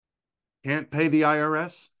Can't pay the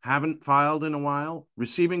IRS? Haven't filed in a while?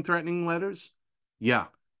 Receiving threatening letters? Yeah,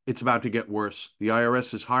 it's about to get worse. The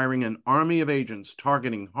IRS is hiring an army of agents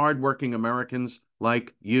targeting hardworking Americans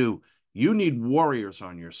like you. You need warriors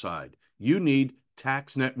on your side. You need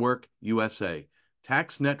Tax Network USA.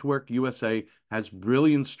 Tax Network USA has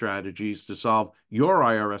brilliant strategies to solve your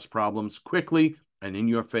IRS problems quickly and in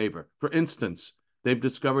your favor. For instance, they've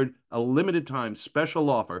discovered a limited time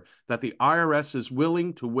special offer that the IRS is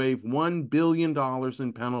willing to waive $1 billion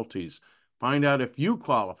in penalties. Find out if you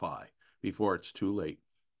qualify before it's too late.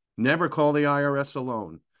 Never call the IRS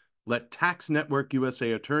alone. Let Tax Network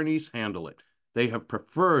USA attorneys handle it. They have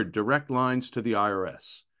preferred direct lines to the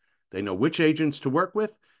IRS. They know which agents to work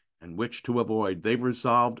with and which to avoid. They've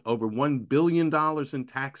resolved over $1 billion in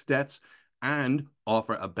tax debts and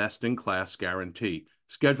offer a best-in-class guarantee.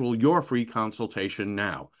 Schedule your free consultation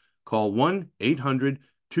now. Call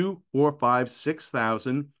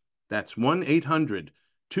 1-800-245-6000. That's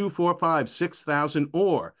 1-800-245-6000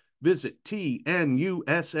 or visit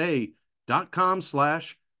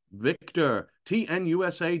tnusa.com/Victor.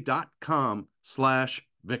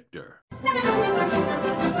 tnusa.com/Victor.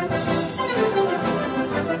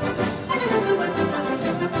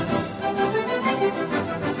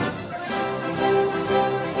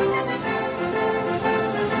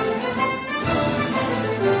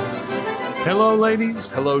 Hello, ladies.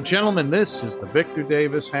 Hello, gentlemen. This is the Victor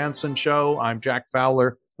Davis Hanson Show. I'm Jack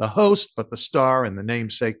Fowler, the host, but the star and the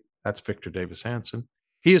namesake. That's Victor Davis Hanson.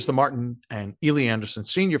 He is the Martin and Ely Anderson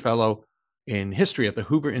Senior Fellow in History at the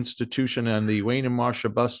Hoover Institution and the Wayne and Marcia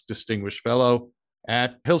Busk Distinguished Fellow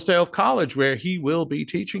at Hillsdale College, where he will be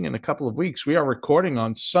teaching in a couple of weeks. We are recording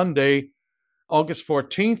on Sunday, August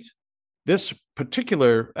 14th. This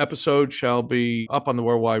particular episode shall be up on the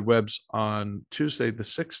World Wide Webs on Tuesday the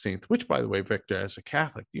 16th, which, by the way, Victor, as a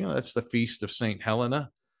Catholic, you know, that's the feast of St.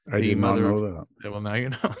 Helena. I did not know that. Well, now you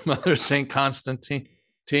know, Mother of St. Constantine,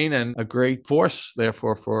 and a great force,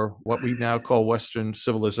 therefore, for what we now call Western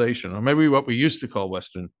civilization, or maybe what we used to call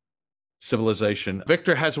Western civilization.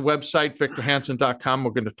 Victor has a website, victorhanson.com.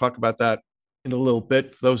 We're going to talk about that in a little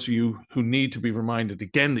bit. For those of you who need to be reminded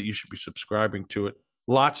again that you should be subscribing to it.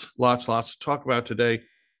 Lots to talk about today.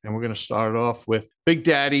 And we're going to start off with Big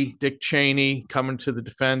Daddy Dick Cheney coming to the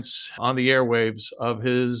defense on the airwaves of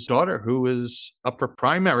his daughter, who is up for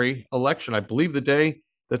primary election, I believe the day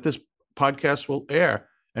that this podcast will air.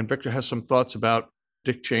 And Victor has some thoughts about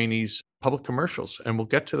Dick Cheney's public commercials. And we'll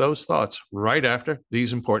get to those thoughts right after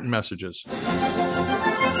these important messages.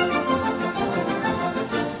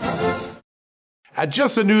 At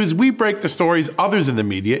Just the News, we break the stories others in the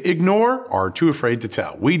media ignore or are too afraid to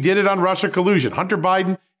tell. We did it on Russia collusion, Hunter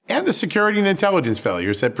Biden, and the security and intelligence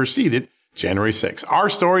failures that preceded January 6th. Our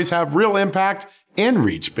stories have real impact and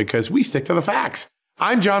reach because we stick to the facts.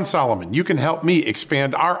 I'm John Solomon. You can help me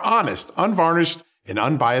expand our honest, unvarnished, and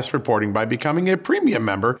unbiased reporting by becoming a premium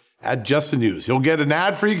member at Just the News. You'll get an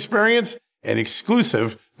ad-free experience and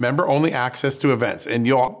exclusive member-only access to events, and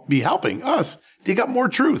you'll be helping us dig up more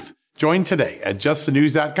truth. Join today at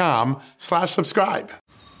justthenews.com/subscribe.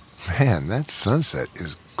 Man, that sunset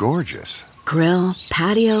is gorgeous. Grill,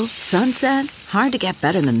 patio, sunset. Hard to get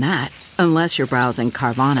better than that. Unless you're browsing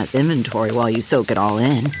Carvana's inventory while you soak it all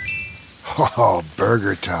in. Oh,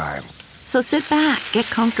 burger time. So sit back, get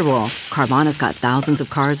comfortable. Carvana's got thousands of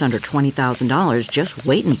cars under $20,000 just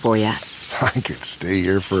waiting for you. I could stay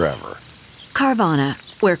here forever. Carvana,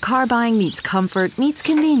 where car buying meets comfort meets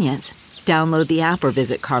convenience. Download the app or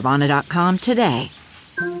visit Carvana.com today.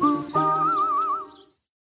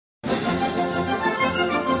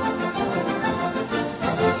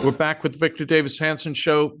 We're back with Victor Davis Hanson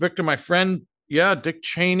Show. Victor, my friend, Dick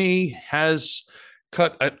Cheney has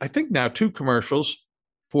cut, I think now 2 commercials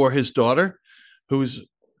for his daughter, who's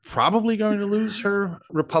probably going to lose her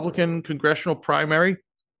Republican congressional primary.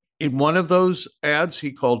 In one of those ads,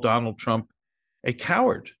 he called Donald Trump a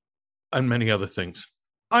coward and many other things.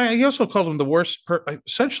 He also called him the worst,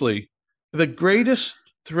 essentially the greatest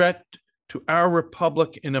threat to our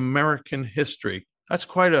republic in American history. That's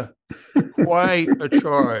quite a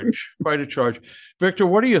charge. Quite a charge. Victor,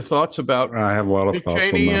 what are your thoughts about I have a lot of Dick thoughts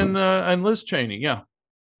Cheney on that. and Liz Cheney? Yeah.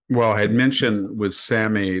 Well, I had mentioned with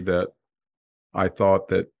Sammy that I thought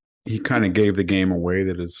that he kind of gave the game away,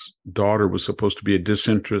 that his daughter was supposed to be a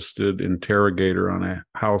disinterested interrogator on a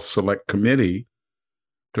House Select Committee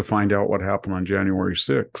to find out what happened on January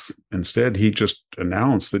 6th. Instead, he just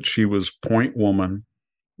announced that she was point woman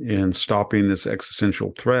in stopping this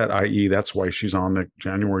existential threat, i.e. that's why she's on the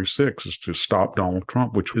January 6th, is to stop Donald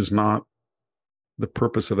Trump, which was not the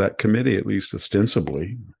purpose of that committee, at least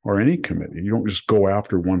ostensibly, or any committee. You don't just go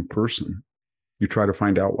after one person. You try to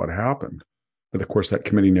find out what happened. But of course, that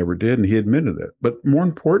committee never did, and he admitted it. But more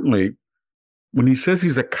importantly, when he says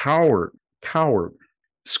he's a coward,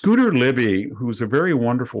 Scooter Libby, who's a very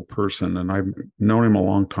wonderful person, and I've known him a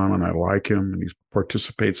long time, and I like him, and he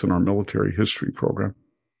participates in our military history program.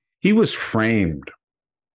 He was framed,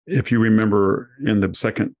 if you remember, in the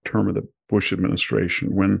second term of the Bush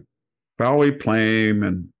administration, when Valley Plame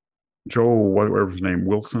and Joe, whatever his name,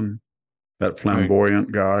 Wilson, that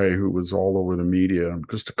flamboyant guy who was all over the media,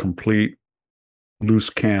 just a complete loose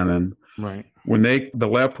cannon. Right. When the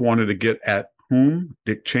left wanted to get at whom?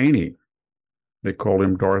 Dick Cheney. They called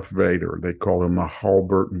him Darth Vader. They called him the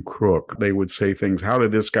Halliburton crook. They would say things, how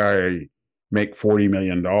did this guy make $40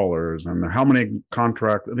 million? And how many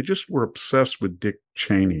contracts? They just were obsessed with Dick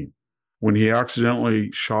Cheney. When he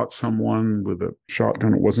accidentally shot someone with a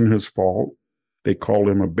shotgun, it wasn't his fault. They called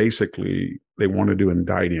him they wanted to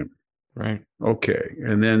indict him. Right. Okay.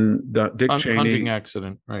 And then Dick Cheney. Hunting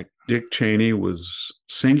accident. Right. Dick Cheney was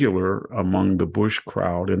singular among the Bush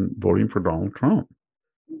crowd in voting for Donald Trump.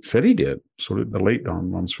 Said he did. So did the late Don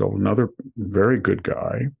Rumsfeld, another very good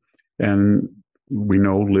guy. And we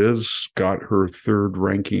know Liz got her third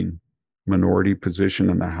ranking minority position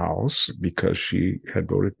in the House because she had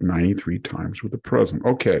voted 93 times with the president.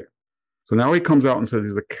 Okay. So now he comes out and says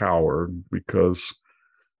he's a coward because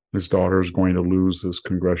his daughter is going to lose this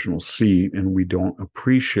congressional seat, and we don't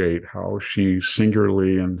appreciate how she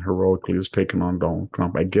singularly and heroically has taken on Donald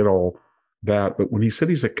Trump. I get all that, but when he said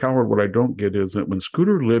he's a coward, what I don't get is that when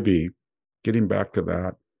Scooter Libby, getting back to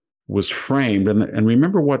that, was framed, and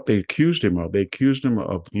remember what they accused him of. They accused him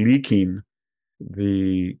of leaking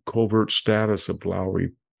the covert status of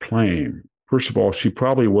Lowry Plame. First of all, she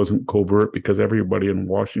probably wasn't covert because everybody in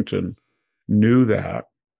Washington knew that.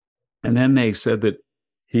 And then they said that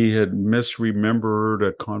he had misremembered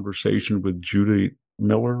a conversation with Judy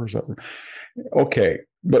Miller. Is that right? Okay.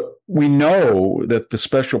 But we know that the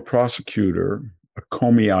special prosecutor, a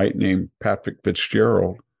Comeyite named Patrick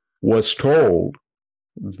Fitzgerald, was told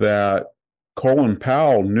that Colin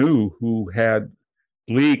Powell knew who had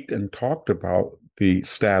leaked and talked about the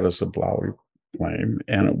status of Lowry Plame,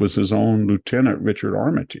 and it was his own lieutenant, Richard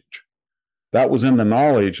Armitage. That was in the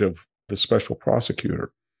knowledge of the special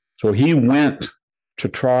prosecutor. So he went to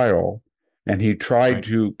trial, and he tried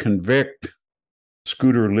to convict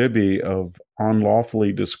Scooter Libby of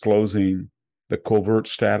unlawfully disclosing the covert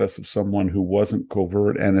status of someone who wasn't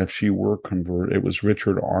covert, and if she were covert, it was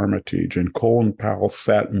Richard Armitage. And Colin Powell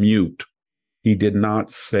sat mute. He did not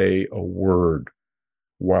say a word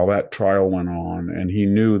while that trial went on, and he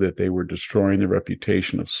knew that they were destroying the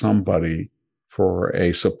reputation of somebody for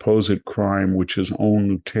a supposed crime which his own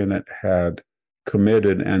lieutenant had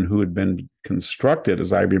committed and who had been constructed,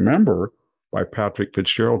 as I remember, by Patrick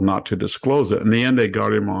Fitzgerald not to disclose it. In the end, they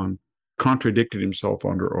got him on, contradicted himself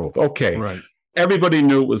under oath. Okay. Right. Everybody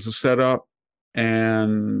knew it was a setup,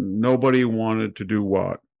 and nobody wanted to do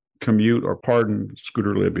what? Commute or pardon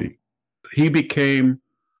Scooter Libby. He became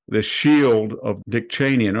the shield of Dick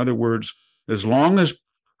Cheney. In other words, as long as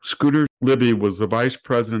Scooter Libby was the vice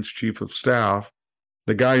president's chief of staff,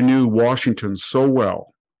 the guy knew Washington so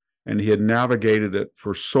well, and he had navigated it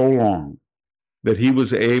for so long, that he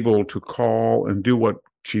was able to call and do what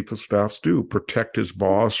chief of staffs do, protect his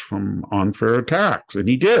boss from unfair attacks. And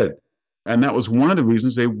he did. And that was one of the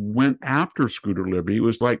reasons they went after Scooter Libby. It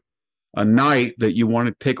was like a knight that you want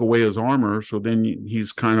to take away his armor, so then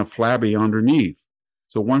he's kind of flabby underneath.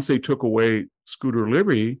 So once they took away Scooter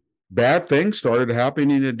Libby, bad things started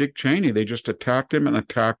happening to Dick Cheney. They just attacked him,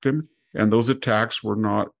 and those attacks were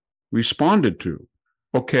not responded to.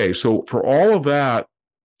 Okay, so for all of that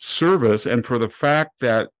service and for the fact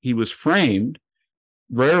that he was framed,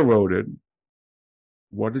 railroaded,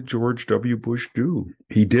 what did George W. Bush do?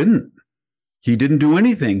 He didn't. He didn't do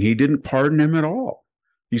anything. He didn't pardon him at all.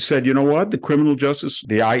 He said, you know what? The criminal justice,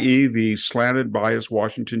 the IE, the slanted, biased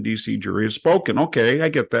Washington, D.C. jury has spoken. Okay, I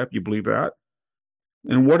get that. You believe that.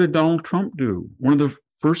 And what did Donald Trump do? One of the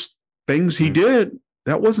first things he did,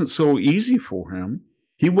 that wasn't so easy for him.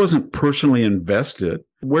 He wasn't personally invested.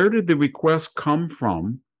 Where did the request come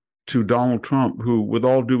from to Donald Trump, who, with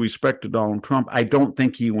all due respect to Donald Trump, I don't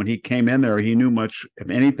think when he came in there, he knew much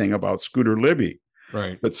of anything about Scooter Libby.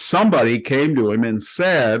 Right. But somebody came to him and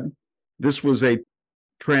said this was a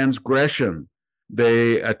transgression.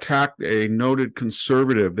 They attacked a noted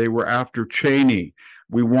conservative. They were after Cheney.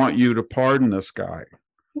 We want you to pardon this guy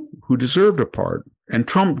who deserved a pardon. And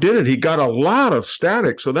Trump did it. He got a lot of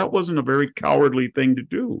static. So that wasn't a very cowardly thing to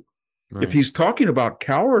do. Right. If he's talking about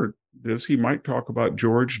cowardice, he might talk about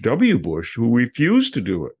George W. Bush, who refused to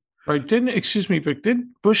do it. Right. Excuse me, Vic, didn't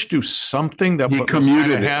Bush do something that He was kind of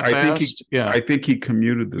commuted it. half-assed? I think he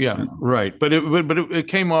commuted the Yeah, sentence. right. But it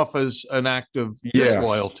came off as an act of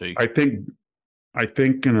disloyalty. I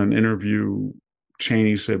think in an interview,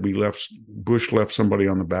 Cheney said Bush left somebody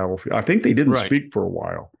on the battlefield. I think they didn't speak for a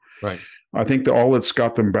while. Right. I think that all that's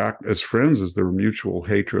got them back as friends is their mutual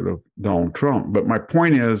hatred of Donald Trump. But my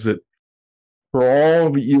point is that for all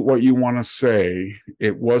of you, what you want to say,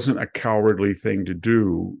 it wasn't a cowardly thing to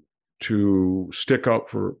do to stick up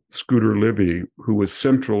for Scooter Libby, who was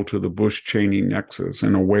central to the Bush-Cheney nexus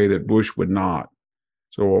in a way that Bush would not.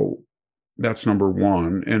 So that's number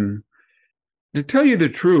one. And to tell you the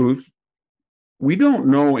truth, we don't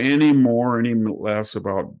know any more, any less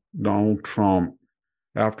about Donald Trump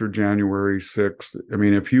after January 6th. I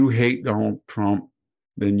mean, if you hate Donald Trump,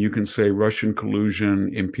 then you can say Russian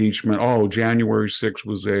collusion, impeachment. Oh, January 6th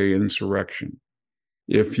was an insurrection.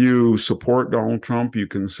 If you support Donald Trump, you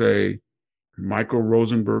can say Michael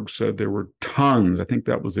Rosenberg said there were tons, I think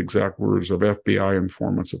that was the exact words, of FBI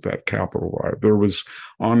informants at that Capitol riot. There was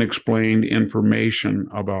unexplained information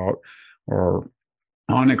about, or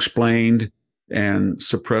unexplained and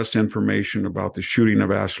suppressed information about the shooting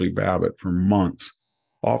of Ashley Babbitt for months.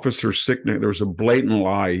 Officer Sicknick, there was a blatant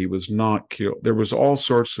lie. He was not killed. There was all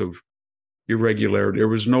sorts of irregularity. There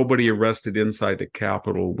was nobody arrested inside the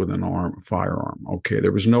Capitol with a firearm. Okay,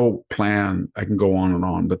 there was no plan. I can go on and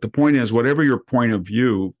on. But the point is, whatever your point of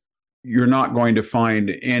view, you're not going to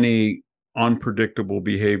find any unpredictable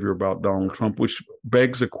behavior about Donald Trump, which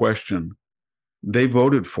begs a question. They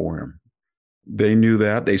voted for him. They knew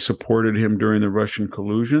that. They supported him during the Russian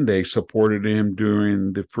collusion. They supported him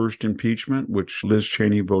during the first impeachment, which Liz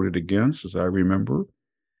Cheney voted against, as I remember.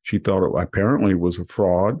 She thought it apparently was a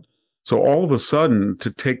fraud. So all of a sudden,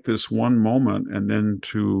 to take this one moment and then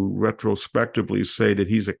to retrospectively say that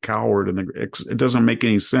he's a coward, and it doesn't make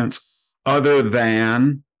any sense other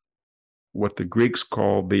than what the Greeks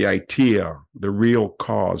called the aiteia, the real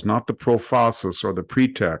cause, not the prophasis or the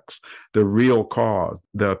pretext, the real cause,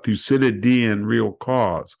 the Thucydidean real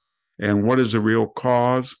cause. And what is the real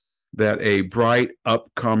cause? That a bright,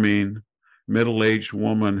 upcoming, middle-aged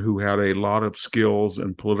woman who had a lot of skills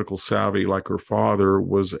and political savvy like her father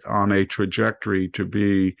was on a trajectory to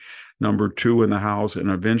be number 2 in the House and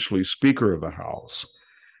eventually Speaker of the House.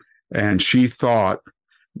 And she thought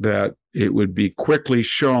that it would be quickly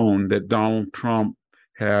shown that Donald Trump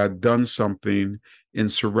had done something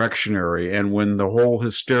insurrectionary. And when the whole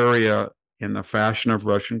hysteria in the fashion of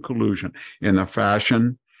Russian collusion, in the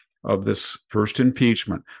fashion of this first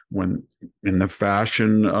impeachment, when in the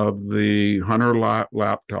fashion of the Hunter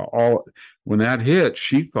laptop, when that hit,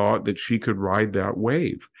 she thought that she could ride that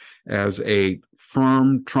wave as a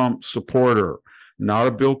firm Trump supporter. Not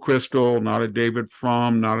a Bill Kristol, not a David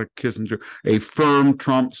Frum, not a Kissinger, a firm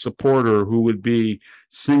Trump supporter who would be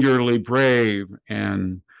singularly brave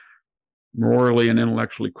and morally and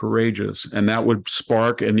intellectually courageous. And that would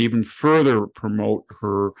spark and even further promote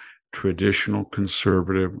her traditional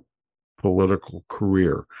conservative political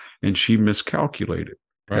career. And she miscalculated.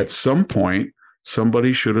 Right. At some point,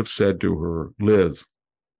 somebody should have said to her, Liz,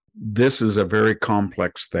 this is a very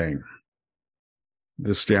complex thing,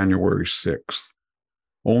 this January 6th.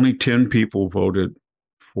 Only 10 people voted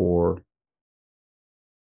for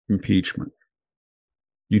impeachment.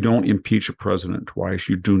 You don't impeach a president twice.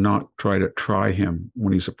 You do not try to try him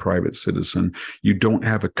when he's a private citizen. You don't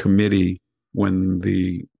have a committee when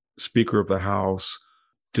the Speaker of the House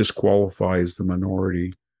disqualifies the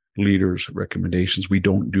minority leader's recommendations. We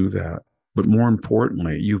don't do that. But more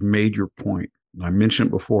importantly, you've made your point. I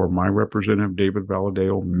mentioned before, my representative, David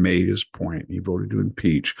Valadao, made his point. He voted to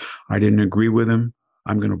impeach. I didn't agree with him.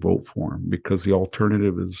 I'm going to vote for him because the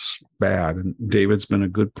alternative is bad. And David's been a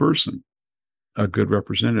good person, a good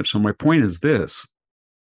representative. So my point is this.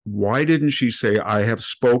 Why didn't she say, I have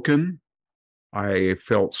spoken, I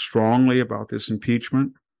felt strongly about this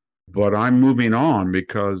impeachment, but I'm moving on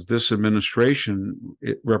because this administration,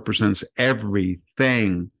 it represents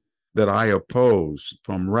everything that I oppose,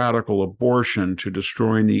 from radical abortion to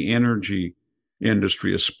destroying the energy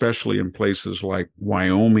industry, especially in places like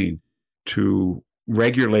Wyoming, to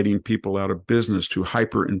regulating people out of business, to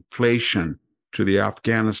hyperinflation, to the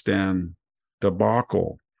Afghanistan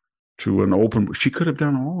debacle, to an open. She could have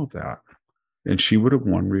done all of that, and she would have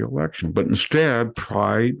won re-election. But instead,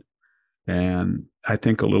 pride and I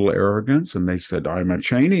think a little arrogance, and they said, I'm a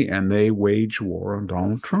Cheney, and they wage war on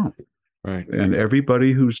Donald Trump. Right. And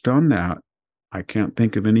everybody who's done that, I can't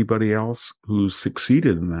think of anybody else who's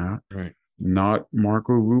succeeded in that. Right. Not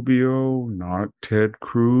Marco Rubio, not Ted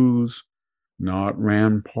Cruz, not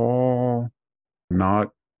Rand Paul,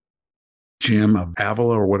 not Jim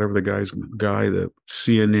Avila or whatever the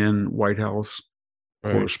CNN White House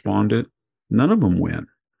correspondent. None of them win.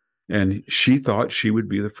 And she thought she would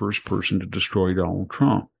be the first person to destroy Donald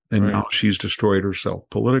Trump. And now she's destroyed herself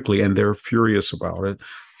politically, and they're furious about it.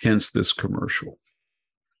 Hence this commercial.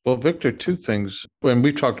 Well, Victor, two things, and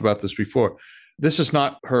we've talked about this before. This is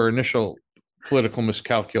not her initial political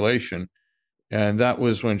miscalculation. And that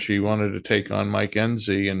was when she wanted to take on Mike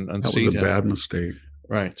Enzi and unseat him. That was a bad mistake.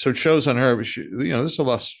 Right. So it shows on her, there's a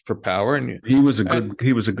lust for power. And he was a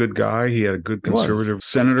good guy. He had a good conservative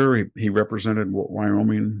senator. He represented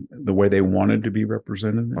Wyoming the way they wanted to be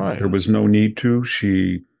represented. Right. There was no need to.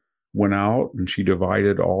 She went out and she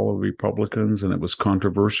divided all the Republicans, and it was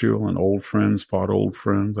controversial, and old friends fought old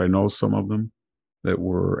friends. I know some of them that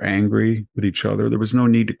were angry with each other. There was no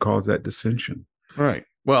need to cause that dissension. Right.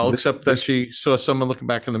 Well, except that she saw someone looking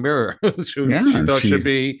back in the mirror who she thought should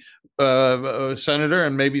be a senator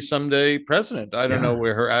and maybe someday president. I don't know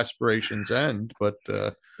where her aspirations end, but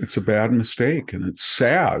it's a bad mistake. And it's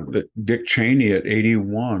sad that Dick Cheney at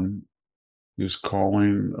 81 is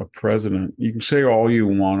calling a president. You can say all you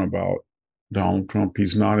want about Donald Trump.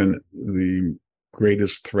 He's not the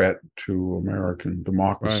greatest threat to American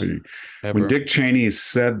democracy. Right. When Dick Cheney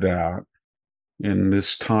said that in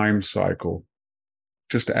this time cycle,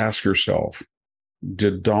 just ask yourself,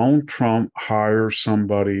 did Donald Trump hire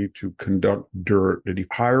somebody to conduct dirt? Did he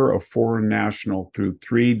hire a foreign national through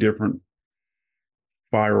 3 different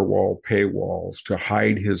firewall paywalls to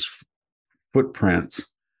hide his footprints,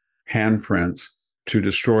 handprints, to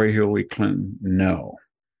destroy Hillary Clinton? No.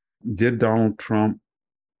 Did Donald Trump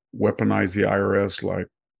weaponize the IRS like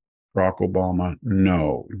Barack Obama?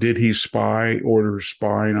 No. Did he order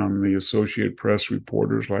spying on the Associated Press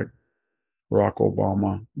reporters like Barack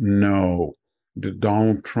Obama? No. Did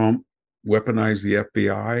Donald Trump weaponize the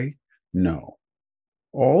FBI? No.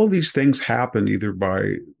 All of these things happened either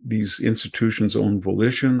by these institutions' own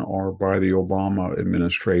volition or by the Obama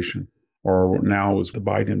administration, or now is the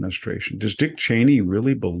Biden administration. Does Dick Cheney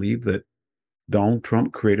really believe that Donald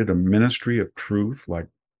Trump created a ministry of truth like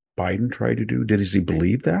Biden tried to do? Does he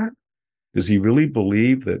believe that? Does he really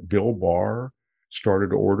believe that Bill Barr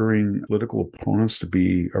started ordering political opponents to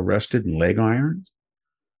be arrested in leg irons?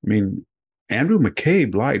 I mean, Andrew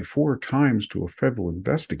McCabe lied 4 times to a federal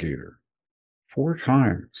investigator. 4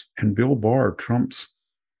 times. And Bill Barr, Trump's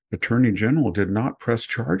attorney general, did not press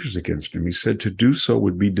charges against him. He said to do so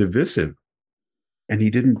would be divisive. And he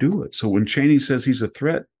didn't do it. So when Cheney says he's a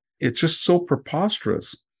threat, it's just so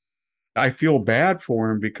preposterous. I feel bad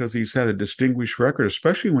for him because he's had a distinguished record,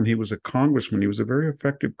 especially when he was a congressman. He was a very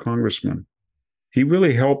effective congressman. He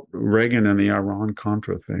really helped Reagan in the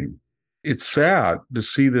Iran-Contra thing. It's sad to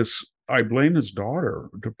see this. I blame his daughter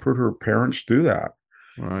to put her parents through that,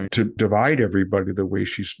 to divide everybody the way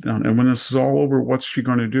she's done. And when this is all over, what's she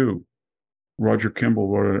going to do? Roger Kimball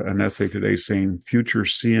wrote an essay today saying future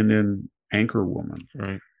CNN anchor woman.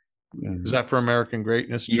 Right. And is that for American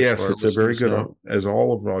Greatness? Yes, it's a very good, as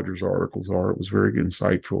all of Roger's articles are. It was very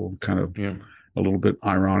insightful, kind of a little bit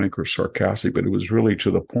ironic or sarcastic, but it was really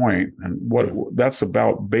to the point. And what that's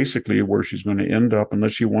about, basically where she's going to end up,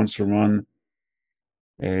 unless she wants to run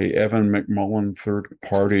a Evan McMullen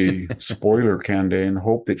third-party spoiler candidate and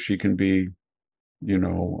hope that she can be,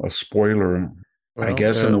 a spoiler, I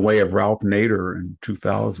guess, in the way of Ralph Nader in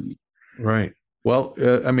 2000. Right. Well,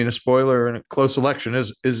 a spoiler in a close election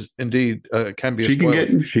is indeed can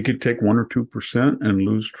be. She could take 1 or 2% and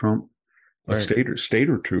lose Trump a state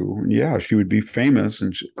or two. Yeah, she would be famous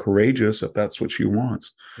and courageous if that's what she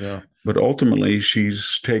wants. Yeah. But ultimately,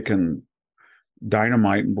 she's taken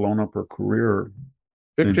dynamite and blown up her career,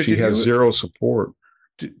 Victor, and she has zero support.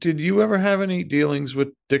 Did you ever have any dealings with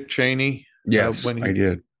Dick Cheney? Yes, I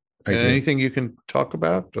did. I did. Anything you can talk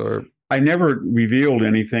about, or? I never revealed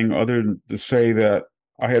anything other than to say that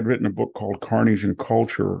I had written a book called Carnage and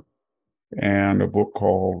Culture and a book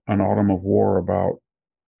called An Autumn of War about,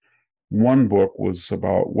 one book was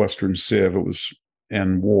about Western Civ. It was,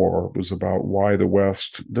 and war. It was about why the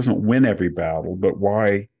West doesn't win every battle, but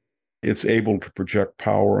why it's able to project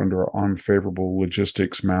power under unfavorable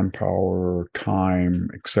logistics, manpower, time,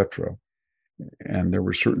 etc. And there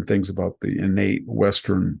were certain things about the innate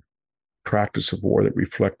Western practice of war that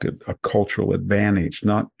reflected a cultural advantage,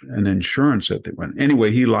 not an insurance that they went.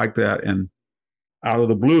 Anyway, he liked that. And out of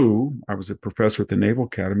the blue, I was a professor at the Naval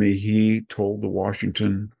Academy. He told the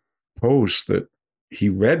Washington Post that he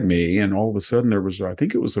read me, and all of a sudden there was, I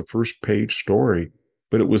think it was a first page story,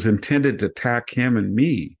 but it was intended to attack him and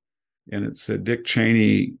me. And it said Dick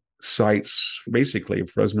Cheney cites basically a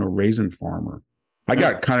Fresno raisin farmer. I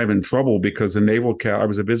got kind of in trouble because the I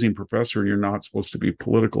was a visiting professor. You're not supposed to be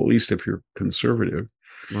political, at least if you're conservative.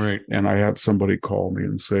 Right. And I had somebody call me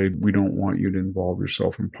and say, we don't want you to involve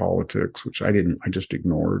yourself in politics, which I didn't, I just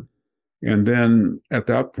ignored. And then at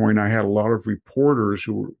that point, I had a lot of reporters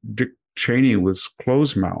who were, Dick Cheney was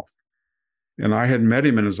closed mouth. And I had met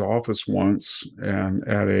him in his office once and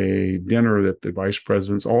at a dinner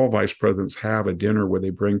that all vice presidents have a dinner where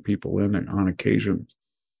they bring people in on occasions.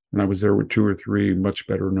 And I was there with 2 or 3 much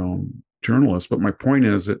better known journalists. But my point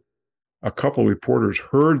is that a couple of reporters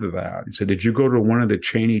heard of that. He said, did you go to one of the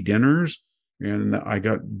Cheney dinners? And I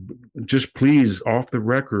got, just please, off the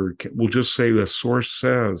record, we'll just say a source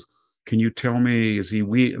says, can you tell me, is he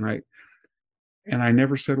weak? And I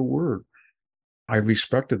never said a word. I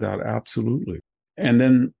respected that absolutely. And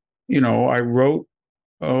then, I wrote,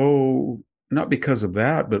 not because of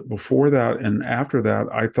that, but before that and after that,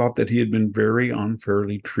 I thought that he had been very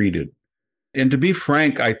unfairly treated. And to be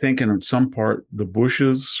frank, I think in some part, the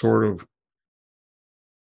Bushes sort of,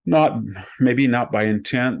 maybe not by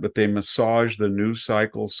intent, but they massaged the news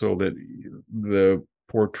cycle so that the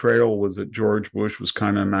portrayal was that George Bush was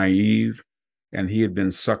kind of naive and he had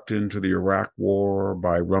been sucked into the Iraq War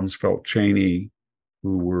by Rumsfeld Cheney,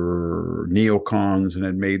 who were neocons and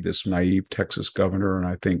had made this naive Texas governor. And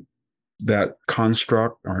I think that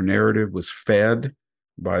construct, our narrative, was fed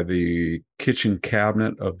by the kitchen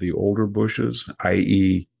cabinet of the older Bushes,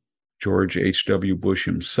 i.e., George H.W. Bush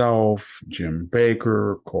himself, Jim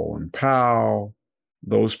Baker, Colin Powell,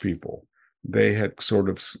 those people. They had sort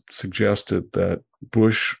of suggested that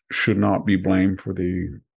Bush should not be blamed for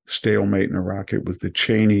the stalemate in Iraq. It was the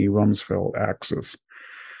Cheney-Rumsfeld axis.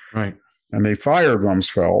 Right. And they fired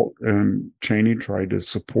Rumsfeld, and Cheney tried to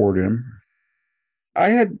support him. I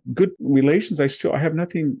had good relations. I have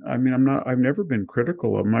nothing. I mean, I've never been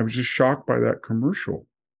critical of him. I was just shocked by that commercial.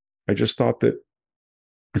 I just thought that,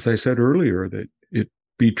 as I said earlier, that it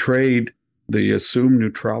betrayed the assumed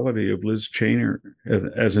neutrality of Liz Cheney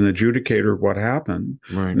as an adjudicator of what happened.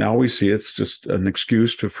 Right. Now we see it's just an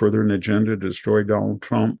excuse to further an agenda to destroy Donald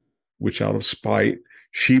Trump, which out of spite,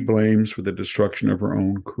 she blames for the destruction of her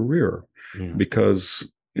own career. Yeah.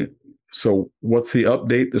 So what's the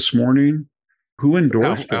update this morning? Who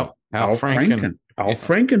endorsed her? Al Franken. Al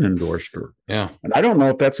Franken endorsed her. Yeah. And I don't know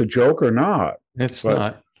if that's a joke or not. It's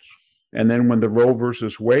not. And then when the Roe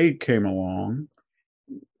versus Wade came along,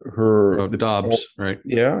 Dobbs, right?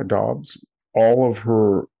 Yeah, Dobbs. All of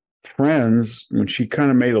her friends, when she kind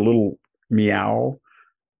of made a little meow,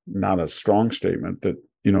 not a strong statement, that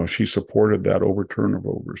she supported that overturn of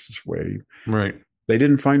Roe versus Wade. Right. They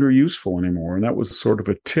didn't find her useful anymore. And that was sort of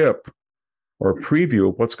a tip or a preview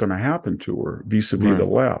of what's going to happen to her vis-a-vis the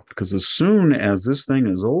left. Because as soon as this thing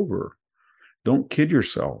is over, don't kid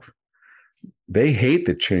yourself, they hate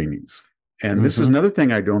the Cheneys. And this is another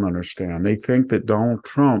thing I don't understand. They think that Donald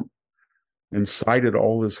Trump incited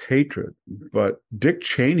all this hatred. But Dick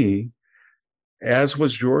Cheney, as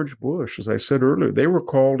was George Bush, as I said earlier, they were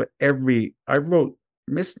called I wrote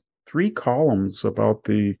 3 columns about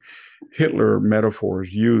the Hitler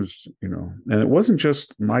metaphors used, and it wasn't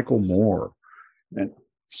just Michael Moore and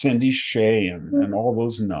Cindy Shea and all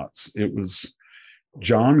those nuts. It was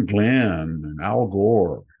John Glenn and Al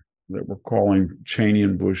Gore that were calling Cheney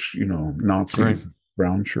and Bush, Nazis,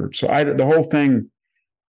 brown shirts. So the whole thing,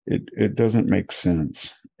 it doesn't make sense.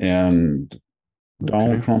 And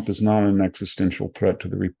Donald Trump is not an existential threat to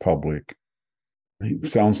the republic. It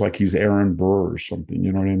sounds like he's Aaron Burr or something.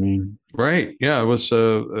 You know what I mean? Right. Yeah. It was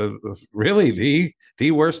really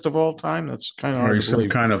the worst of all time. That's kind of hard to some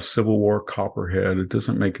believe. Kind of Civil War copperhead. It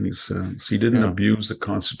doesn't make any sense. He didn't abuse the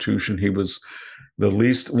Constitution. He was the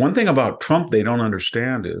least. One thing about Trump they don't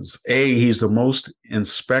understand is, A, he's the most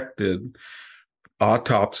inspected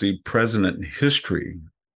autopsy president in history.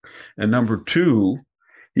 And number 2,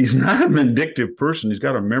 he's not a vindictive person. He's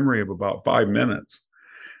got a memory of about 5 minutes.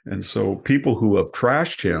 And so people who have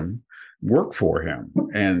trashed him work for him.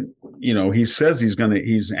 And, he says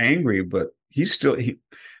he's angry, but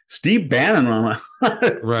Steve Bannon on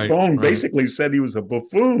a phone basically said he was a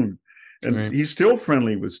buffoon. And he's still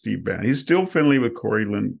friendly with Steve Bannon. He's still friendly with Corey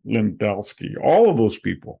Lewandowski. All of those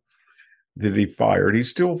people that he fired,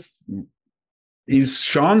 he's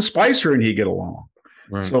Sean Spicer and he get along.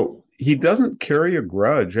 Right. So he doesn't carry a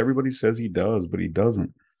grudge. Everybody says he does, but he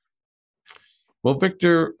doesn't. Well,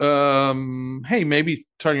 Victor, hey, maybe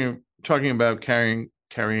talking about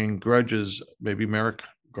carrying grudges, maybe Merrick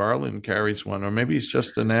Garland carries one, or maybe he's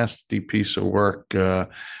just a nasty piece of work,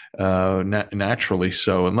 naturally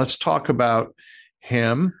so. And let's talk about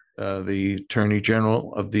him. the Attorney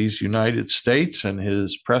General of these United States and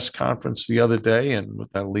his press conference the other day, and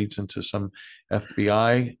that leads into some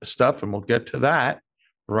FBI stuff, and we'll get to that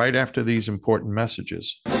right after these important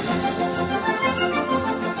messages.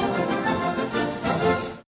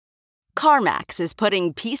 CarMax is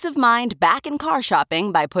putting peace of mind back in car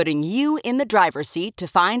shopping by putting you in the driver's seat to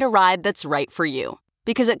find a ride that's right for you.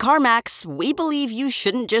 Because at CarMax, we believe you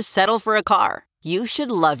shouldn't just settle for a car. You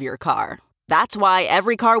should love your car. That's why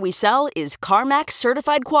every car we sell is CarMax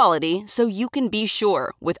certified quality, so you can be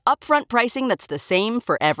sure with upfront pricing that's the same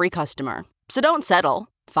for every customer. So don't settle.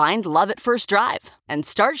 Find love at first drive and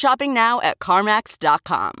start shopping now at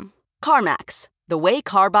CarMax.com. CarMax, the way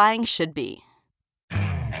car buying should be.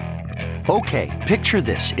 Okay, picture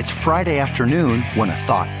this. It's Friday afternoon when a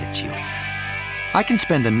thought hits you. I can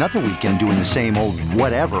spend another weekend doing the same old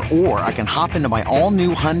whatever, or I can hop into my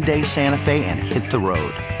all-new Hyundai Santa Fe and hit the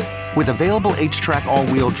road. With available H-Track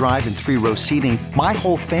all-wheel drive and 3-row seating, my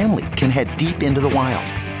whole family can head deep into the wild.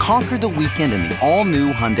 Conquer the weekend in the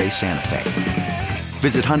all-new Hyundai Santa Fe.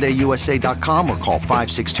 Visit HyundaiUSA.com or call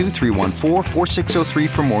 562-314-4603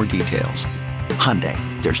 for more details. Hyundai,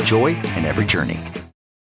 there's joy in every journey.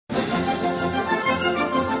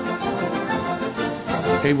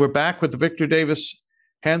 Hey, we're back with the Victor Davis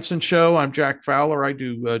Hanson Show. I'm Jack Fowler. I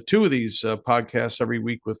do two of these podcasts every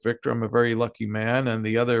week with Victor. I'm a very lucky man. And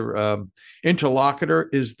the other interlocutor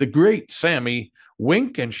is the great Sammy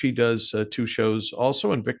Wink, and she does two shows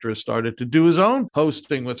also. And Victor has started to do his own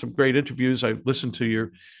hosting with some great interviews. I listened to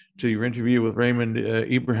your interview with Raymond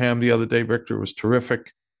Ibrahim the other day. Victor was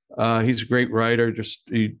terrific. He's a great writer.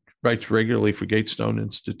 He writes regularly for Gatestone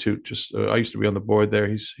Institute. I used to be on the board there.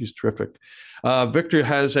 He's terrific. Victor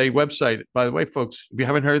has a website, by the way, folks. If you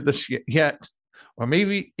haven't heard this yet, or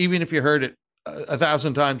maybe even if you heard it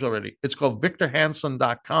 1,000 times already, it's called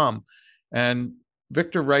victorhanson.com. And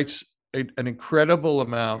Victor writes an incredible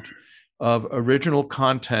amount of original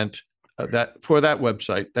content for that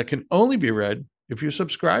website that can only be read if you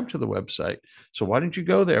subscribe to the website. So why don't you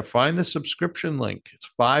go there? Find the subscription link.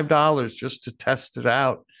 It's $5 just to test it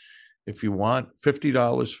out. If you want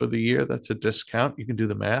 $50 for the year, that's a discount. You can do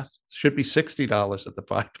the math. It should be $60 at the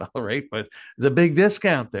 $5 rate, but there's a big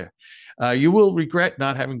discount there. You will regret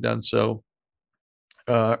not having done so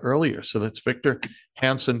earlier. So that's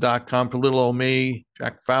victorhanson.com. For little old me,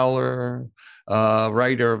 Jack Fowler,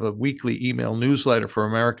 writer of a weekly email newsletter for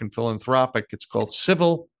American Philanthropic. It's called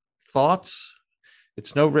Civil Thoughts.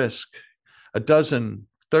 It's no risk.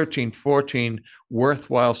 13, 14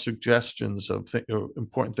 worthwhile suggestions of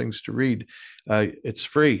important things to read. It's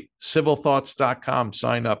free. Civilthoughts.com.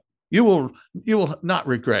 Sign up. You will not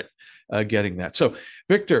regret getting that. So,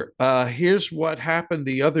 Victor, here's what happened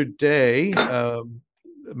the other day.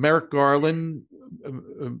 Merrick Garland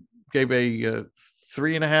gave a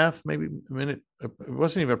 3.5, maybe a minute. It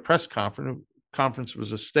wasn't even a press conference. Conference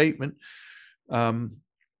was a statement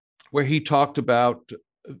where he talked about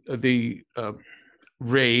the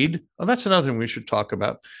raid. Oh, that's another thing we should talk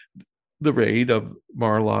about, the raid of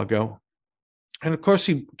Mar-a-Lago. And of course,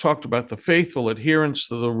 he talked about the faithful adherence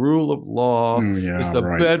to the rule of law is the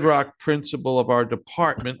bedrock principle of our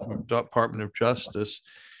Department of Justice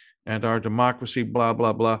and our democracy, blah,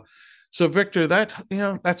 blah, blah. So, Victor, that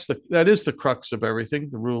is the crux of everything,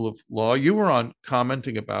 the rule of law. You were on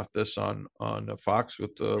commenting about this on Fox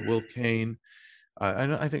with Will Cain.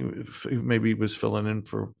 I think maybe he was filling in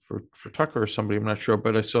for Tucker or somebody. I'm not sure,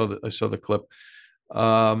 but I saw the clip.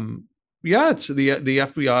 It's the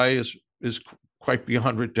FBI is quite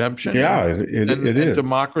beyond redemption. Yeah, it is.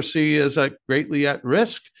 Democracy is greatly at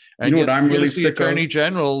risk. And you know what I'm really sick of? The Attorney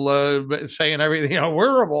General saying everything.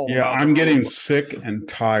 We're I'm getting sick and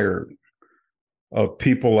tired of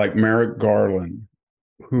people like Merrick Garland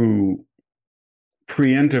who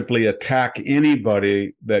preemptively attack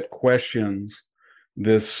anybody that questions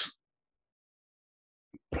this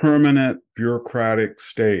permanent bureaucratic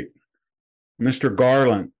state. Mr.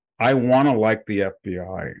 Garland, I want to like the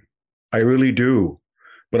FBI. I really do.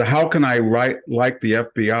 But how can I like the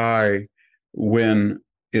FBI when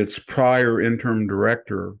its prior interim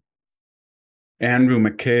director, Andrew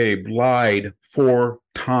McCabe, lied 4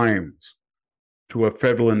 times to a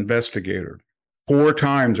federal investigator? 4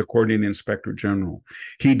 times, according to the Inspector General.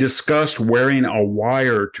 He discussed wearing a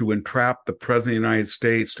wire to entrap the President of the United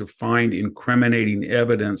States to find incriminating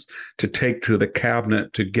evidence to take to the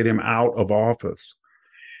cabinet to get him out of office.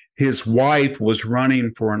 His wife was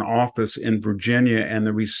running for an office in Virginia and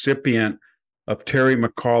the recipient of Terry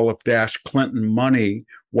McAuliffe-Clinton money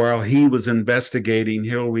while he was investigating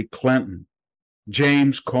Hillary Clinton.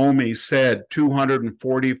 James Comey said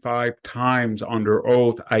 245 times under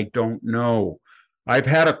oath, I don't know. I've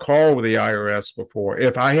had a call with the IRS before.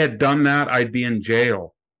 If I had done that, I'd be in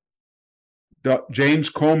jail.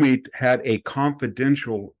 James Comey had a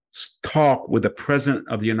confidential talk with the President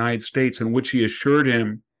of the United States in which he assured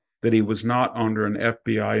him that he was not under an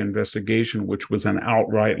FBI investigation, which was an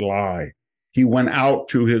outright lie. He went out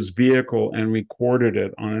to his vehicle and recorded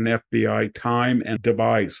it on an FBI time and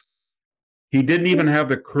device. He didn't even have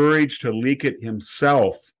the courage to leak it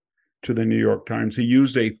himself to the New York Times. He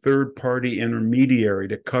used a third-party intermediary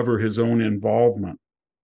to cover his own involvement.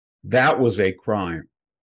 That was a crime.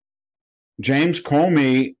 James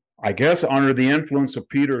Comey, I guess under the influence of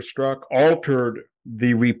Peter Strzok, altered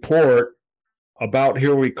the report about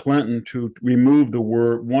Hillary Clinton to remove the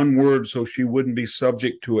one word so she wouldn't be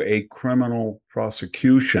subject to a criminal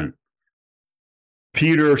prosecution.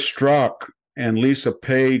 Peter Strzok and Lisa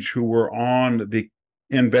Page, who were on the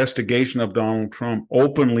investigation of Donald Trump,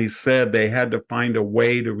 openly said they had to find a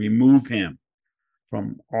way to remove him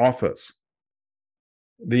from office.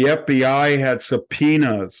 The FBI had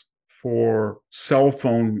subpoenas for cell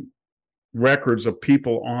phone records of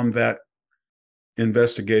people on that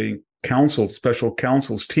investigating special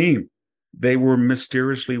counsel's team. They were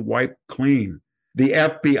mysteriously wiped clean. The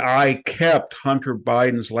FBI kept Hunter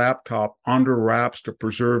Biden's laptop under wraps to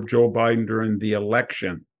preserve Joe Biden during the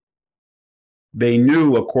election. They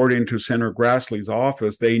knew, according to Senator Grassley's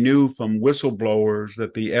office, they knew from whistleblowers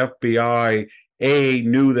that the FBI, A,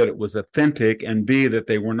 knew that it was authentic, and B, that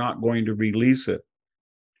they were not going to release it.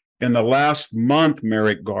 In the last month,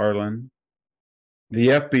 Merrick Garland, the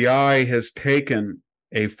FBI has taken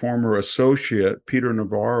a former associate, Peter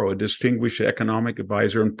Navarro, a distinguished economic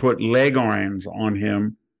advisor, and put leg irons on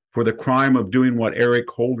him for the crime of doing what Eric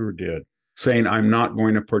Holder did, saying, I'm not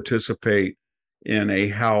going to participate in a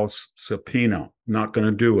House subpoena, not going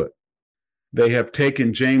to do it. They have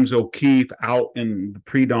taken James O'Keefe out in the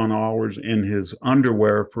pre-dawn hours in his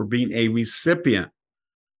underwear for being a recipient,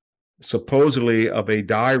 supposedly, of a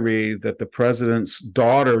diary that the president's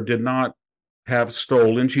daughter did not have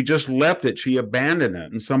stolen. She just left it. She abandoned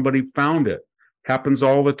it, and somebody found it. Happens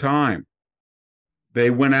all the time. They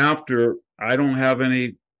went after, I don't have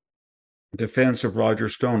any defense of Roger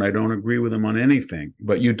Stone. I don't agree with him on anything,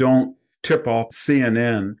 but you don't tip off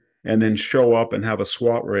CNN and then show up and have a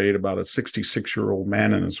SWAT raid about a 66-year-old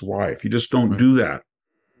man and his wife. You just don't do that.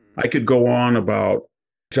 I could go on about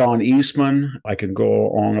John Eastman. I can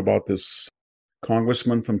go on about this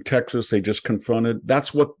congressman from Texas they just confronted.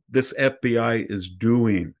 That's what this FBI is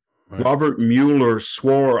doing. Right. Robert Mueller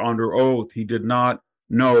swore under oath he did not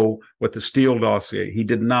know what the Steele dossier, he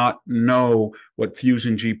did not know what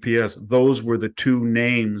Fusion GPS. Those were the two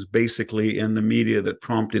names basically in the media that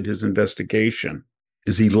prompted his investigation.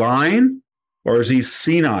 Is he lying or is he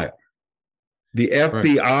senile? The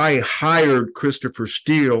FBI hired Christopher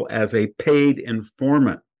Steele as a paid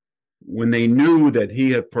informant when they knew that he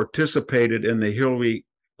had participated in the Hillary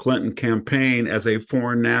Clinton campaign as a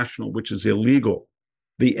foreign national, which is illegal.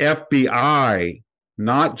 The FBI,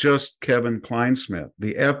 not just Kevin Kleinsmith,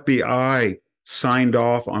 the FBI signed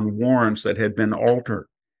off on warrants that had been altered,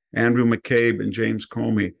 Andrew McCabe and James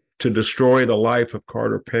Comey, to destroy the life of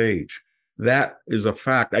Carter Page. That is a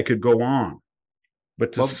fact. I could go on.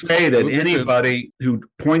 But to say that anybody who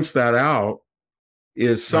points that out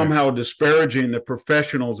is somehow disparaging the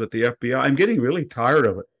professionals at the FBI, I'm getting really tired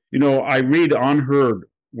of it. You know, I read Unheard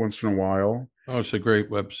once in a while. Oh, it's a great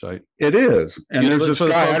website. It is. And there's this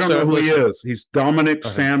guy, I don't know who he is. He's Dominic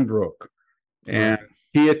Sandbrook. And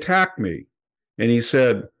he attacked me. And he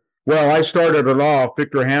said, well, I started it off.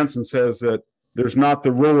 Victor Hansen says that there's not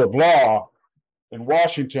the rule of law in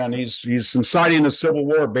Washington. He's inciting a civil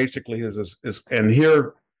war, basically. And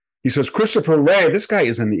here he says, Christopher Wray, this guy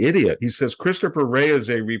is an idiot. He says, Christopher Wray is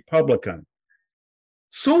a Republican.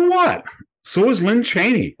 So what? So is Lynn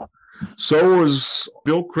Cheney. So was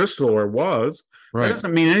Bill Kristol, or was. Right. That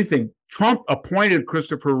doesn't mean anything. Trump appointed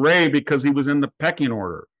Christopher Wray because he was in the pecking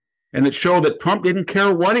order. And it showed that Trump didn't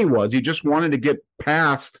care what he was. He just wanted to get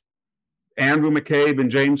past Andrew McCabe and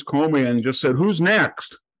James Comey and just said, who's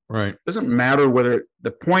next? Right. It doesn't matter whether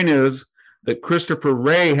the point is that Christopher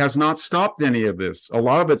Wray has not stopped any of this. A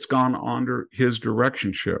lot of it's gone under his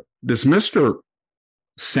directionship. Does Mr.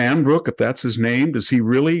 Sandbrook, if that's his name, does he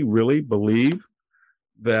really, really believe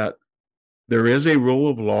that there is a rule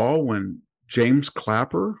of law when James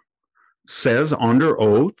Clapper says under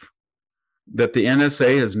oath that the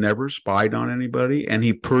NSA has never spied on anybody and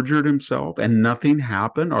he perjured himself and nothing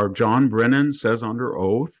happened? Or John Brennan says under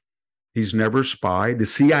oath he's never spied. The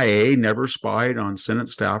CIA never spied on Senate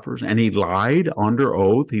staffers, and he lied under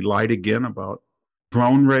oath. He lied again about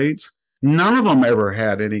drone raids. None of them ever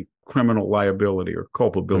had any criminal liability or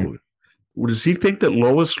culpability. Does he think that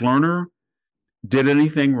Lois Lerner did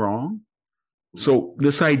anything wrong? So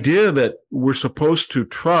this idea that we're supposed to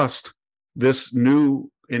trust this new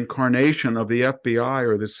incarnation of the FBI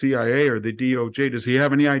or the CIA or the DOJ, does he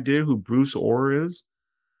have any idea who Bruce Orr is?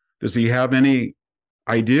 Does he have any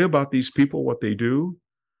idea about these people, what they do,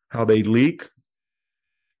 how they leak?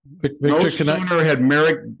 Victor, No sooner had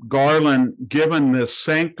Merrick Garland given this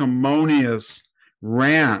sanctimonious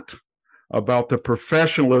rant about the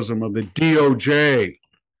professionalism of the DOJ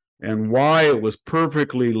and why it was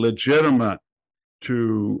perfectly legitimate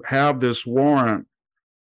to have this warrant,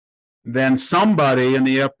 then somebody in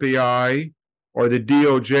the FBI or the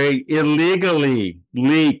DOJ illegally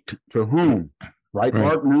leaked to whom?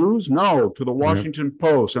 Breitbart News? No, to the Washington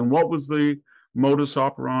Post. And what was the modus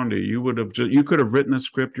operandi? You could have written the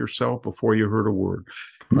script yourself before you heard a word.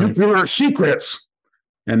 Nuclear secrets.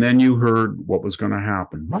 And then you heard what was going to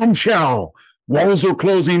happen. Bombshell. Walls are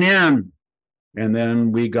closing in. And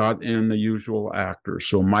then we got in the usual actors.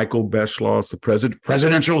 So Michael Beschloss, the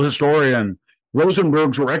presidential historian,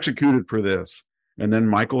 Rosenbergs were executed for this. And then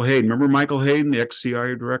Michael Hayden. Remember Michael Hayden, the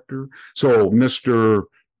ex-CIA director? So Mr.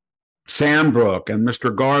 Sandbrook and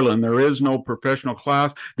Mr. Garland, there is no professional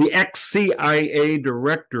class. The ex-CIA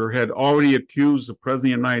director had already accused the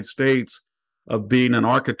President of the United States of being an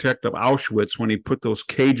architect of Auschwitz when he put those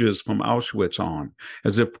cages from Auschwitz on,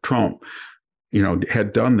 as if Trump,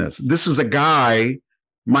 had done this. This is a guy,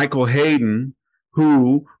 Michael Hayden,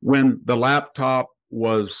 who, when the laptop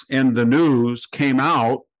was in the news, came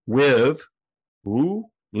out with who?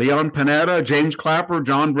 Leon Panetta, James Clapper,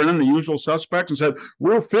 John Brennan, the usual suspects, and said,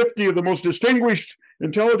 we're 50 of the most distinguished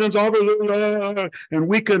intelligence officers, and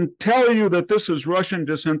we can tell you that this is Russian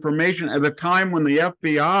disinformation at a time when the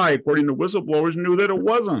FBI, according to whistleblowers, knew that it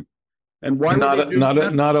wasn't. And why not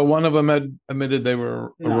a one of them had admitted they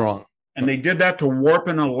were wrong. And they did that to warp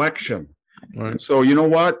an election. Right. And so you know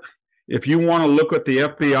what? If you want to look at the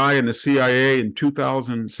FBI and the CIA in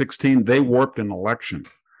 2016, they warped an election.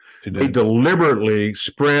 They deliberately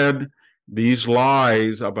spread these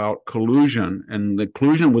lies about collusion, and the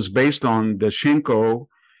collusion was based on Daschenko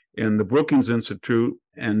in the Brookings Institute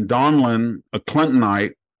and Donlan, a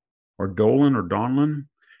Clintonite, or Dolan,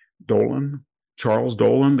 Charles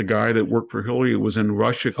Dolan, the guy that worked for Hillary, was in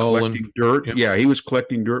Russia collecting dirt. Yep. Yeah, he was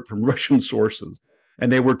collecting dirt from Russian sources,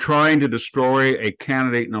 and they were trying to destroy a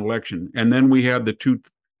candidate in an election. And then we had the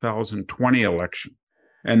 2020 election.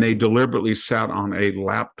 And they deliberately sat on a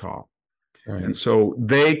laptop. Right. And so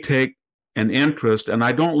they take an interest, and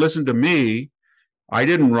I don't listen to me. I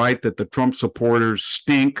didn't write that the Trump supporters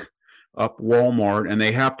stink up Walmart and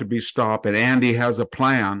they have to be stopped, and Andy has a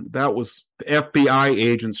plan. That was the FBI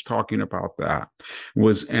agents talking about that.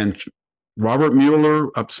 And Robert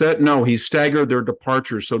Mueller upset? No, he staggered their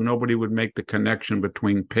departure so nobody would make the connection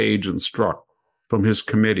between Page and Strzok from his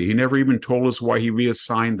committee. He never even told us why he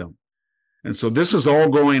reassigned them. And so this is all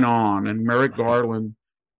going on, and Merrick Garland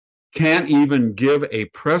can't even give a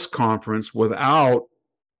press conference without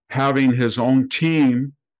having his own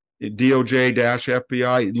team,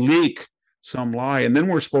 DOJ-FBI, leak some lie. And then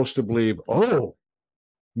we're supposed to believe,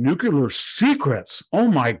 nuclear secrets. Oh,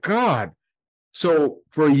 my God. So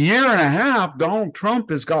for a year and a half, Donald Trump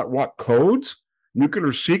has got what, codes?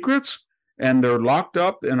 Nuclear secrets? And they're locked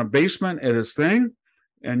up in a basement at his thing.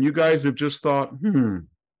 And you guys have just thought,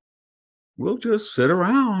 we'll just sit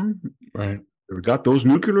around. Right. We've got those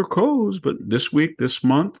nuclear codes, but this week, this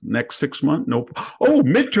month, next 6 months, nope. Oh,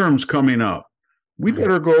 midterms coming up. We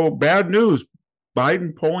better go. Bad news.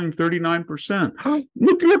 Biden polling 39%.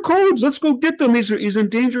 Nuclear codes. Let's go get them. He's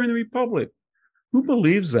endangering the republic. Who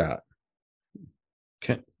believes that?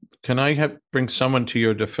 Can I bring someone to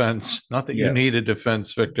your defense? Not that you need a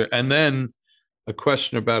defense, Victor. And then a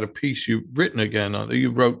question about a piece you've written again on.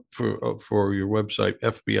 You wrote for your website,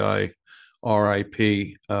 FBI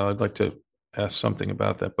RIP. I'd like to ask something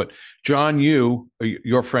about that. But John Yoo,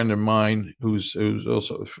 your friend of mine, who's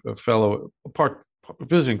also a fellow,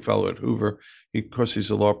 visiting fellow at Hoover. Of course, he's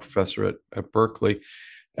a law professor at Berkeley.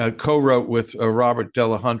 Co-wrote with Robert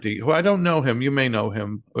Delahunty, who I don't know him. You may know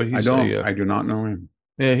him. I do not know him.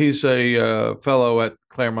 Yeah, he's a fellow at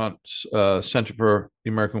Claremont Center for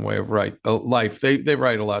the American Way of Life. They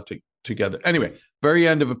write a lot together. Anyway, very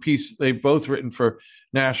end of a piece they've both written for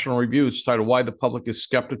National Review. It's titled "Why the Public is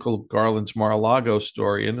Skeptical of Garland's Mar-a-Lago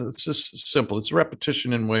Story," and it's just simple. It's a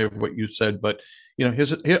repetition in a way of what you said, but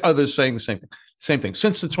here's others saying the same thing.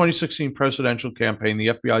 Since the 2016 presidential campaign, the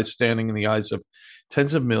FBI's standing in the eyes of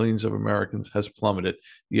tens of millions of Americans has plummeted.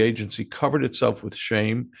 The agency covered itself with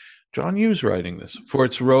shame. John Hughes writing this for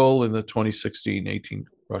its role in the 2016-18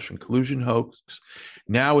 Russian collusion hoax.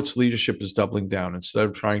 Now its leadership is doubling down. Instead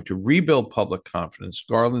of trying to rebuild public confidence,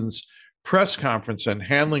 Garland's press conference and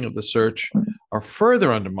handling of the search are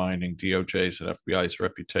further undermining DOJ's and FBI's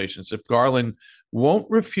reputations. If Garland won't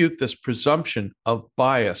refute this presumption of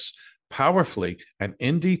bias powerfully and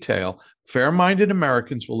in detail, fair-minded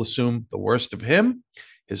Americans will assume the worst of him,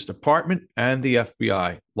 his department, and the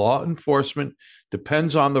FBI. Law enforcement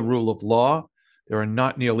depends on the rule of law. There are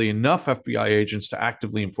not nearly enough FBI agents to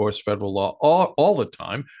actively enforce federal law all the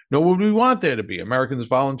time, nor would we want there to be. Americans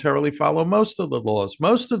voluntarily follow most of the laws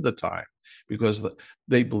most of the time because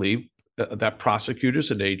they believe that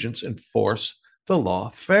prosecutors and agents enforce the law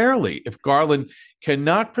fairly. If Garland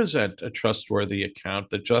cannot present a trustworthy account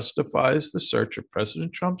that justifies the search of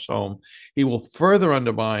President Trump's home, he will further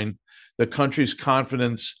undermine the country's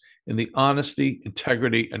confidence in the honesty,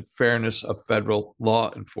 integrity, and fairness of federal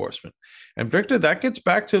law enforcement. And Victor, that gets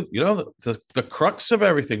back to the crux of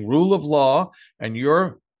everything: rule of law. And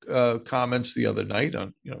your comments the other night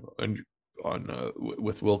on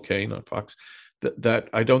with Will Cain on Fox, that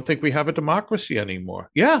I don't think we have a democracy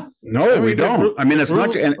anymore. Yeah, no, we don't. I mean, it's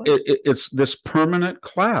not, and it's this permanent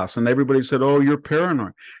class, and everybody said, "Oh, you're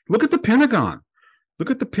paranoid." Look at the Pentagon.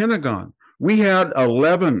 Look at the Pentagon. We had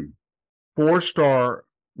 11 four-star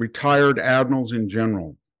retired admirals in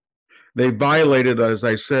general. They violated, as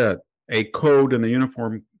I said, a code in the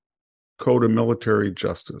Uniform Code of Military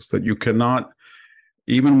Justice that you cannot,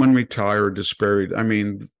 even when retired, disparage. I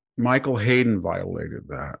mean, Michael Hayden violated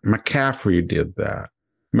that. McCaffrey did that.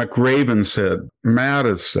 McRaven said,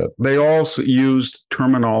 Mattis said. They all used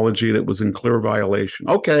terminology that was in clear violation.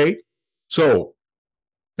 Okay, so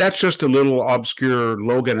that's just a little obscure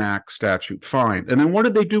Logan Act statute. Fine. And then what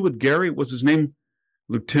did they do with Gary? Was his name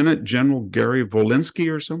Lieutenant General Gary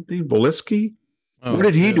Volinsky or something? Volinsky? Oh, what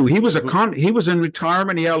did he do? He was he was in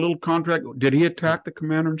retirement. He had a little contract. Did he attack the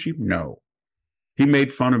commander-in-chief? No. He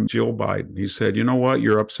made fun of Jill Biden. He said, you know what?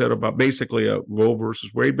 You're upset about basically a Roe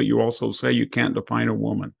versus Wade, but you also say you can't define a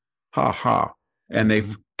woman. Ha ha. And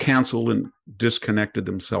they've canceled and disconnected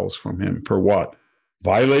themselves from him for what?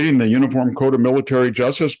 Violating the Uniform Code of Military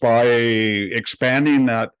Justice by expanding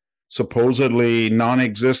that supposedly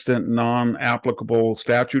non-existent, non-applicable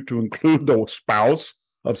statute to include the spouse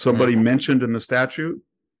of somebody mentioned in the statute.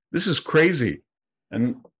 This is crazy.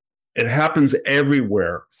 And it happens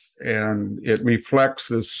everywhere. And it reflects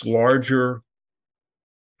this larger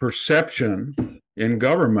perception in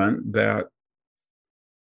government that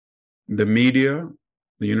the media,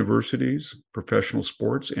 the universities, professional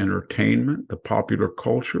sports, entertainment, the popular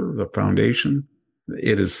culture, the foundation,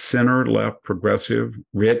 it is center, left, progressive,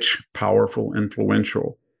 rich, powerful,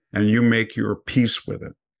 influential, and you make your peace with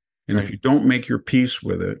it. And if you don't make your peace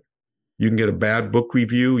with it, you can get a bad book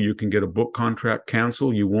review, you can get a book contract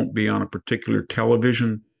canceled, you won't be on a particular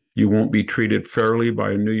television, you won't be treated fairly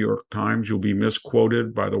by a New York Times, you'll be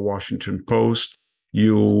misquoted by the Washington Post,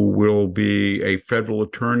 you will be a federal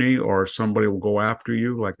attorney or somebody will go after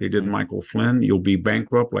you like they did Michael Flynn, you'll be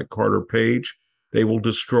bankrupt like Carter Page, they will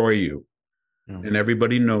destroy you. And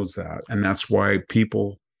everybody knows that. And that's why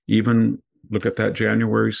people even look at that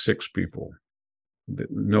January 6 people.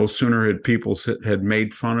 No sooner had people had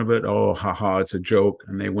made fun of it, oh, haha, it's a joke.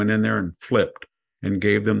 And they went in there and flipped and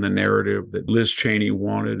gave them the narrative that Liz Cheney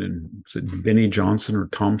wanted. And said Benny Johnson or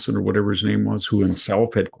Thompson or whatever his name was, who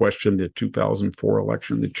himself had questioned the 2004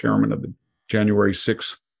 election, the chairman of the January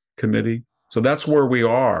 6th committee. So that's where we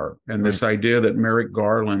are. And this idea that Merrick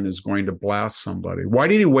Garland is going to blast somebody. Why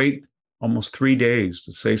did he wait almost 3 days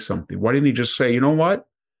to say something? Why didn't he just say, you know what?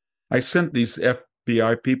 I sent these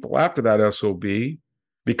FBI people after that SOB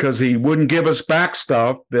because he wouldn't give us back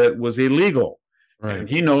stuff that was illegal. And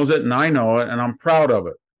he knows it and I know it and I'm proud of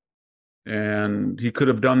it. And he could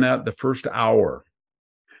have done that the first hour.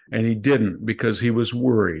 And he didn't because he was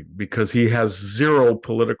worried, because he has zero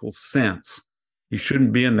political sense. He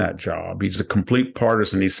shouldn't be in that job. He's a complete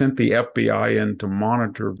partisan. He sent the FBI in to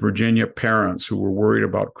monitor Virginia parents who were worried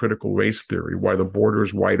about critical race theory, why the border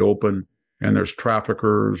is wide open and there's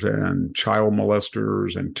traffickers and child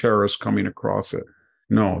molesters and terrorists coming across it.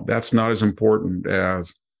 No, that's not as important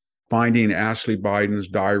as finding Ashley Biden's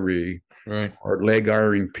diary or leg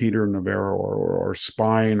ironing Peter Navarro or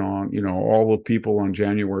spying on, all the people on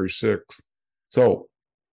January 6th. So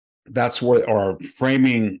that's what are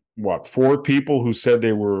framing, 4 people who said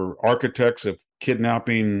they were architects of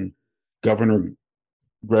kidnapping Governor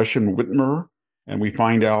Gresham Whitmer. And we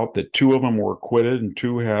find out that 2 of them were acquitted and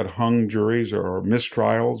 2 had hung juries or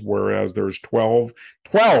mistrials, whereas there's 12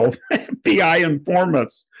 FBI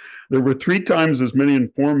informants. There were 3 times as many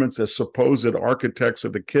informants as supposed architects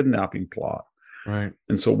of the kidnapping plot. Right.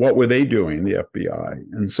 And so what were they doing, the FBI?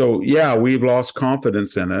 And so, yeah, we've lost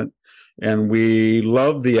confidence in it. And we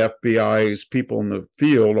love the FBI's people in the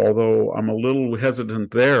field, although I'm a little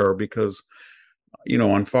hesitant there because,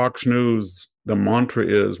 on Fox News, the mantra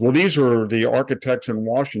is, well, these are the architects in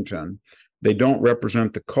Washington. They don't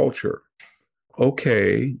represent the culture.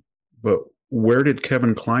 Okay, but where did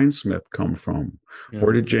Kevin Kleinsmith come from? Yeah.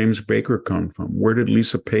 Where did James Baker come from? Where did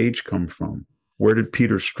Lisa Page come from? Where did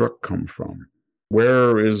Peter Strzok come from?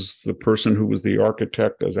 Where is the person who was the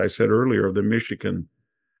architect, as I said earlier, of the Michigan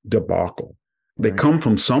debacle? They Right. come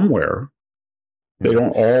from somewhere. They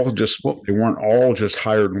don't all just, they weren't all just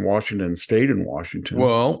hired in Washington and stayed in Washington.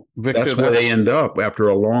 Well, Victor, that's where they end up after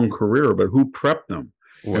a long career, but who prepped them?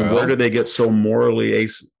 And where did they get so morally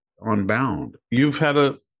unbound? You've had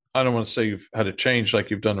I don't want to say you've had a change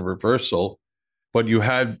like you've done a reversal, but you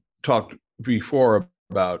had talked before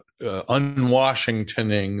about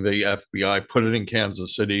un-Washingtoning the FBI, put it in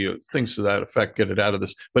Kansas City, things to that effect, get it out of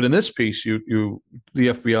this. But in this piece, the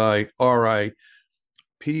FBI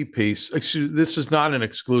RIP piece, this is not an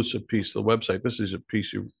exclusive piece of the website. This is a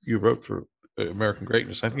piece you wrote for American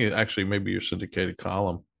Greatness. I think it actually may be your syndicated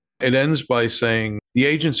column. It ends by saying, the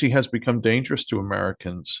agency has become dangerous to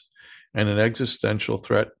Americans and an existential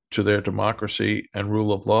threat to their democracy and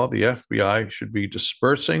rule of law. The FBI should be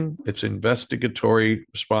dispersing its investigatory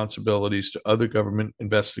responsibilities to other government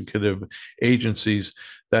investigative agencies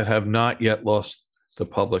that have not yet lost the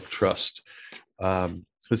public trust.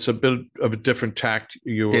 It's a bit of a different tact.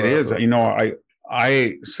 It is.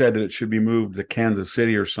 I said that it should be moved to Kansas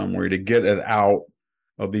City or somewhere to get it out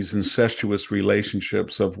of these incestuous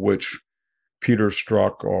relationships of which Peter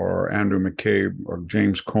Strzok or Andrew McCabe or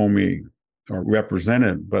James Comey are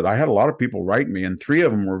represented. But I had a lot of people write me, and 3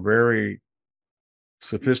 of them were very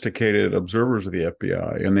sophisticated observers of the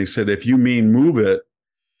FBI. And they said, if you mean move it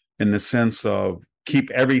in the sense of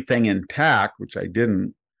keep everything intact, which I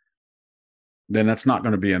didn't, then that's not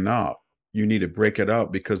going to be enough. You need to break it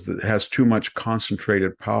up because it has too much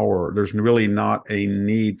concentrated power. There's really not a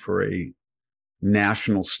need for a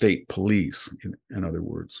national state police, in other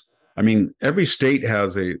words. I mean, every state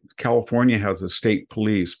California has a state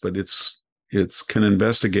police, but it's can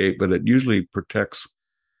investigate, but it usually protects,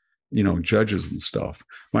 judges and stuff.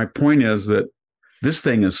 My point is that this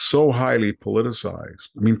thing is so highly politicized.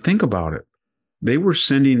 I mean, think about it. They were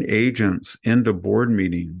sending agents into board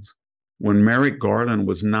meetings when Merrick Garland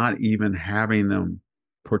was not even having them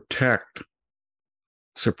protect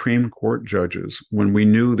Supreme Court judges when we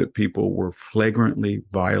knew that people were flagrantly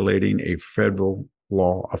violating a federal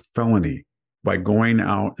law, a felony, by going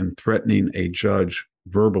out and threatening a judge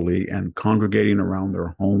verbally and congregating around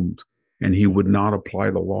their homes, and he would not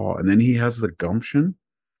apply the law. And then he has the gumption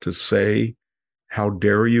to say, how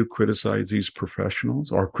dare you criticize these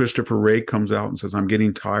professionals? Or Christopher Wray comes out and says, I'm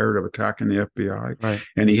getting tired of attacking the FBI. Right.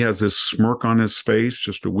 And he has this smirk on his face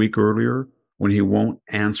just a week earlier when he won't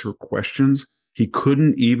answer questions. He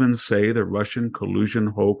couldn't even say the Russian collusion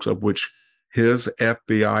hoax of which his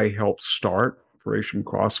FBI helped start, Operation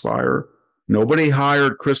Crossfire. Nobody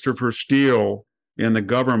hired Christopher Steele in the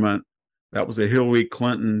government. That was a Hillary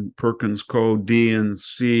Clinton, Perkins Code,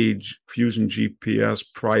 DNC, Fusion GPS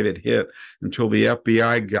private hit until the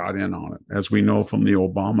FBI got in on it, as we know from the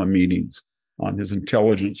Obama meetings on his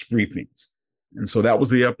intelligence briefings. And so that was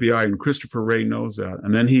the FBI, and Christopher Wray knows that.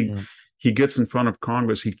 And then he gets in front of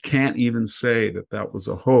Congress. He can't even say that was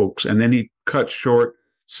a hoax. And then he cuts short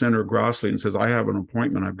Senator Grassley and says, I have an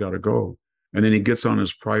appointment. I've got to go. And then he gets on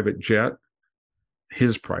his private jet,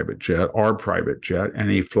 our private jet, and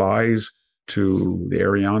he flies to the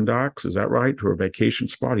Adirondacks. Is that right? To a vacation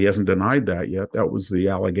spot. He hasn't denied that yet. That was the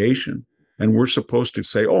allegation. And we're supposed to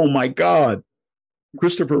say, oh my God,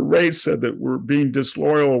 Christopher Wray said that we're being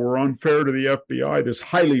disloyal, we're unfair to the FBI, this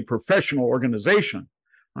highly professional organization.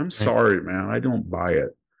 I'm sorry, man. I don't buy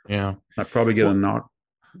it. Yeah. I probably get a knock,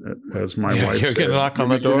 as my wife you're said. getting a knock on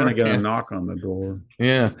the door. You're going to get a knock on the door.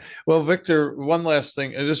 Yeah. Well, Victor, one last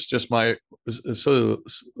thing. And this is just my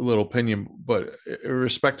little opinion, but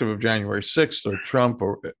irrespective of January 6th or Trump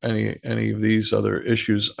or any of these other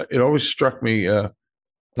issues, it always struck me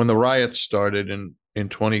when the riots started in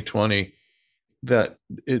 2020 that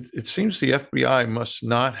it seems the FBI must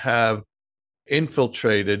not have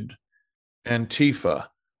infiltrated Antifa,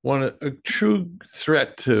 a true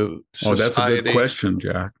threat to society. Oh, that's a good question,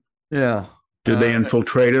 Jack. Yeah. Did they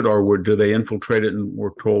infiltrate it, or did they infiltrate it and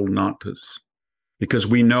were told not to? Because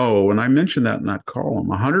we know, and I mentioned that in that column,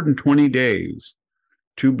 120 days,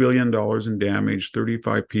 $2 billion in damage,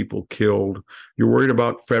 35 people killed. You're worried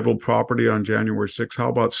about federal property on January 6th. How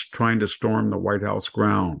about trying to storm the White House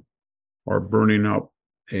ground or burning up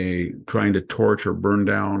trying to torch or burn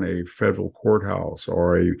down a federal courthouse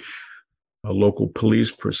or a local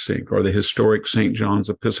police precinct or the historic St. John's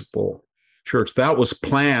Episcopal Church. That was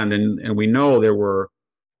planned, and we know there were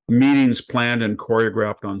meetings planned and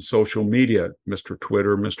choreographed on social media, Mr.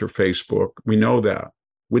 Twitter, Mr. Facebook. We know that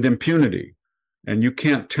with impunity. And you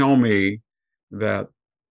can't tell me that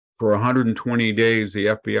for 120 days, the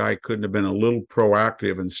FBI couldn't have been a little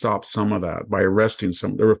proactive and stopped some of that by arresting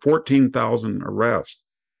some. There were 14,000 arrests.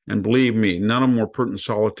 And believe me, none of them were put in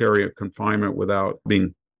solitary confinement without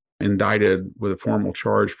being indicted with a formal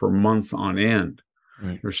charge for months on end.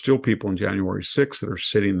 Right. There's still people on January 6th that are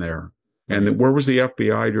sitting there. And where was the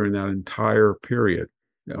FBI during that entire period?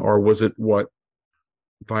 Or was it what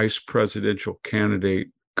vice presidential candidate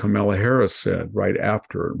Kamala Harris said right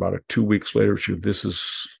after, about 2 weeks later, this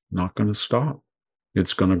is not going to stop.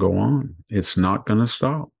 It's going to go on. It's not going to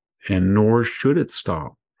stop. And nor should it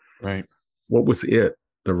stop. Right. What was it?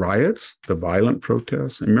 The riots, the violent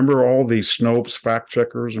protests. And remember all these Snopes, fact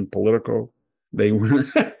checkers, and Politico? They went,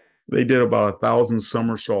 they did about 1,000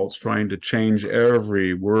 somersaults trying to change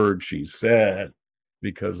every word she said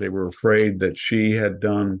because they were afraid that she had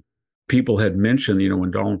done. People had mentioned,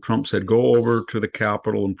 when Donald Trump said, go over to the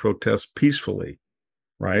Capitol and protest peacefully,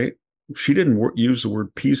 right? She didn't use the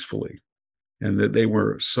word peacefully. And that they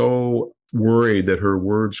were so worried that her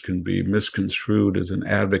words can be misconstrued as an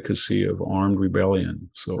advocacy of armed rebellion.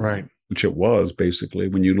 So, right. Which it was basically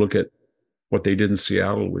when you look at what they did in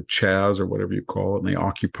Seattle with Chaz or whatever you call it, and they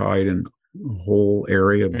occupied a whole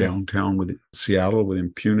area of downtown with Seattle with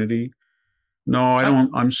impunity. No, I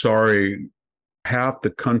don't. I'm sorry. Half the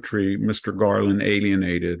country, Mr. Garland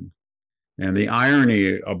alienated. And the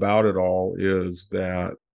irony about it all is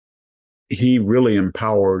that he really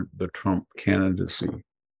empowered the Trump candidacy.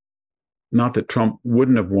 Not that Trump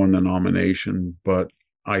wouldn't have won the nomination, but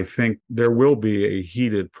I think there will be a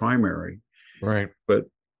heated primary. Right. But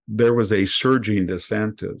there was a surging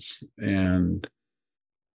DeSantis, and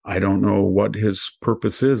I don't know what his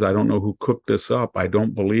purpose is. I don't know who cooked this up. I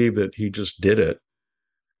don't believe that he just did it.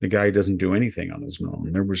 The guy doesn't do anything on his own.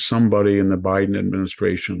 There was somebody in the Biden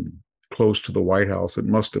administration close to the White House that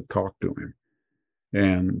must have talked to him.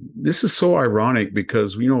 And this is so ironic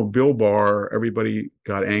because, Bill Barr, everybody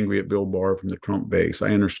got angry at Bill Barr from the Trump base. I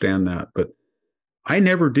understand that, but I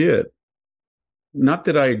never did. Not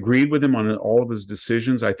that I agreed with him on all of his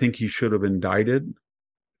decisions. I think he should have indicted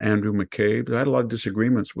Andrew McCabe. I had a lot of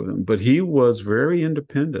disagreements with him, but he was very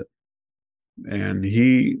independent. And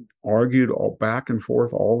he argued all back and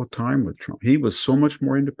forth all the time with Trump. He was so much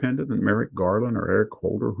more independent than Merrick Garland or Eric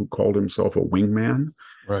Holder, who called himself a wingman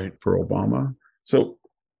for Obama. So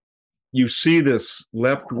you see this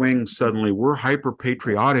left wing suddenly, we're hyper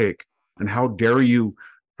patriotic, and how dare you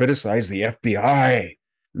criticize the FBI?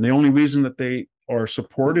 And the only reason that they are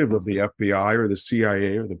supportive of the FBI or the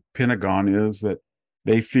CIA or the Pentagon is that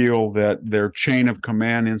they feel that their chain of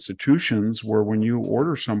command institutions, where when you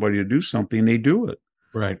order somebody to do something, they do it.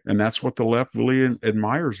 Right. And that's what the left really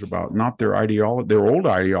admires about, not their ideology, their old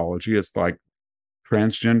ideology. It's like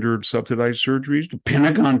transgendered subsidized surgeries. The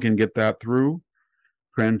Pentagon can get that through.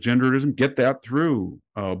 Transgenderism, get that through.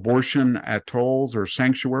 Abortion atolls or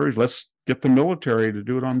sanctuaries, let's get the military to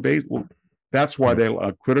do it on base. Well, that's why they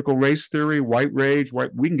critical race theory, white rage,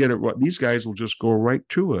 we can get it. These guys will just go right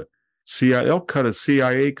to it. They'll cut a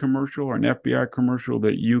CIA commercial or an FBI commercial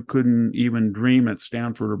that you couldn't even dream at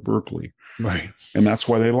Stanford or Berkeley. Right. And that's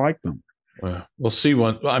why they like them. We'll see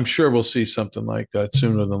one. I'm sure we'll see something like that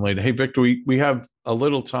sooner than later. Hey, Victor, we have a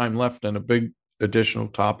little time left and a big additional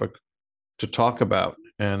topic to talk about,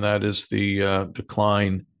 and that is the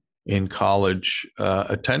decline in college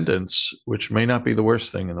attendance, which may not be the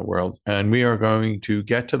worst thing in the world. And we are going to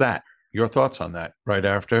get to that. Your thoughts on that right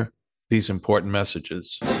after these important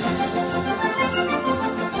messages.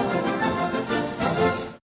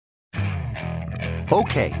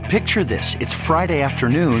 Okay, picture this. It's Friday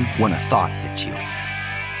afternoon when a thought hits you.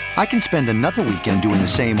 I can spend another weekend doing the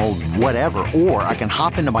same old whatever, or I can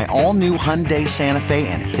hop into my all-new Hyundai Santa Fe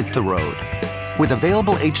and hit the road. With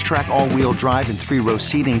available H-Track all-wheel drive and 3-row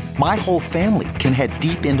seating, my whole family can head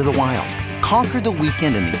deep into the wild. Conquer the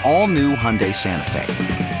weekend in the all-new Hyundai Santa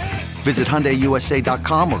Fe. Visit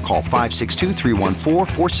HyundaiUSA.com or call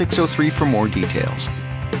 562-314-4603 for more details.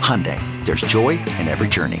 Hyundai, there's joy in every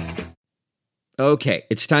journey. Okay,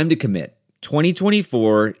 it's time to commit.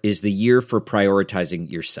 2024 is the year for prioritizing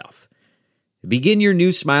yourself. Begin your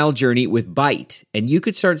new smile journey with Byte, and you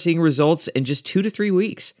could start seeing results in just 2 to 3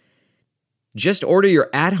 weeks. Just order your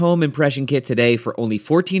at-home impression kit today for only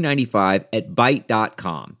 $14.95 at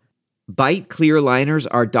Byte.com. Byte clear liners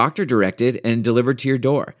are doctor-directed and delivered to your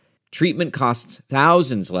door. Treatment costs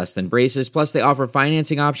thousands less than braces, plus they offer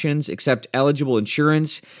financing options, accept eligible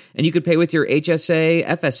insurance, and you could pay with your HSA,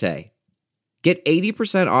 FSA. Get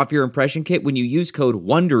 80% off your impression kit when you use code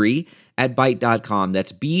WONDERY at Byte.com.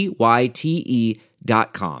 That's BYTE.com.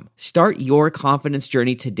 Start your confidence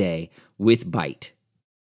journey today with Byte.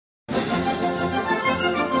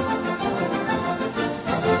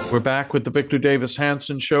 We're back with the Victor Davis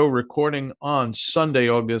Hanson Show, recording on Sunday,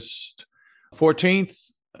 August 14th.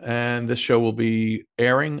 And this show will be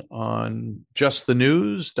airing on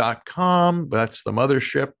justthenews.com. That's the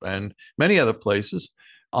mothership, and many other places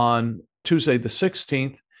on Tuesday, the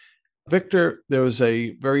 16th. Victor, there was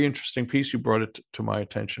a very interesting piece. You brought it to my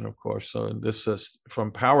attention, of course. So this is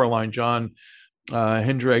from Powerline, John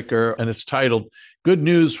Hindraker, and it's titled, Good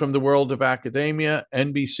News from the World of Academia.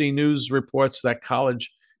 NBC News reports that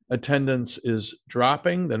college attendance is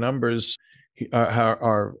dropping. The numbers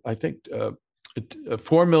are I think,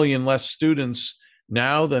 4 million less students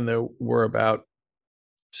now than there were about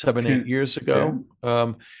 7-8 years ago.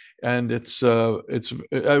 And it's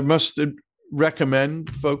I must recommend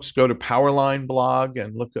folks go to Powerline blog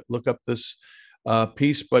and look up this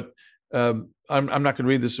piece. But I'm not going to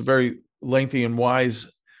read this. A very lengthy and wise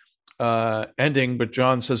ending. But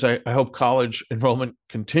John says, I hope college enrollment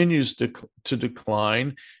continues to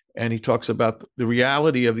decline. And he talks about the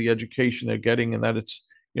reality of the education they're getting, and that it's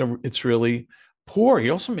really poor. He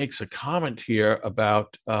also makes a comment here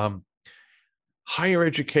about higher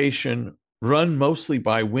education run mostly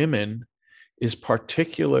by women is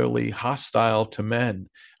particularly hostile to men.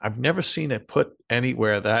 I've never seen it put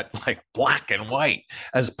anywhere that like black and white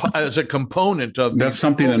as a component of that's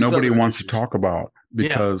something that nobody wants to talk about,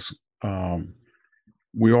 because all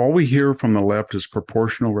we hear from the left is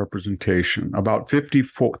proportional representation. About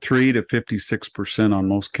 53 to 56% on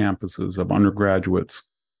most campuses of undergraduates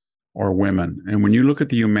are women. And when you look at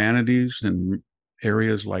the humanities and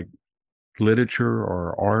areas like literature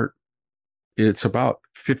or art, it's about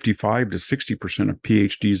 55 to 60% of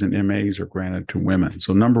PhDs and MAs are granted to women.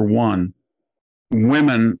 So number one,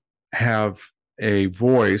 women have a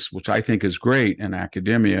voice, which I think is great in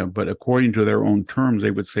academia, but according to their own terms,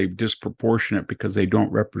 they would say disproportionate because they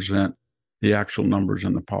don't represent the actual numbers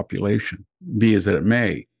in the population, be as it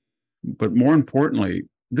may. But more importantly,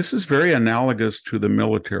 this is very analogous to the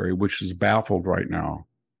military, which is baffled right now.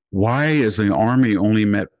 Why is the Army only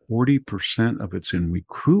met 40% of its in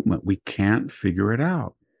recruitment? We can't figure it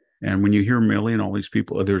out. And when you hear Milley and all these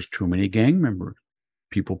people, there's too many gang members.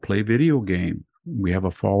 People play video games. We have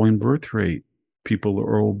a falling birth rate. People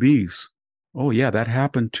are obese. Oh, yeah, that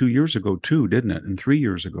happened 2 years ago too, didn't it? And 3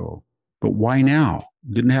 years ago. But why now?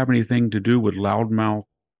 Didn't have anything to do with loudmouth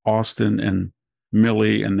Austin and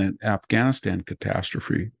Milley and the Afghanistan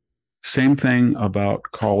catastrophe. Same thing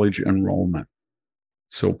about college enrollment.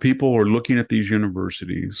 So people are looking at these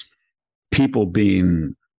universities, people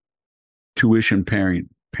being tuition paying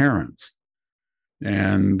parents,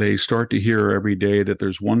 and they start to hear every day that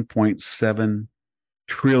there's $1.7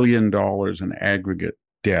 trillion in aggregate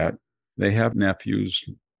debt. They have nephews,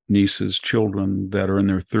 nieces, children that are in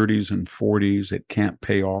their 30s and 40s that can't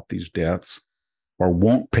pay off these debts or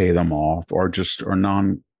won't pay them off, or just are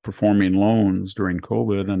non-performing loans during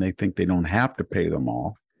COVID, and they think they don't have to pay them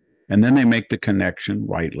off. And then they make the connection,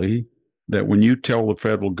 rightly, that when you tell the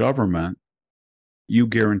federal government, you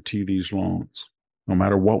guarantee these loans, no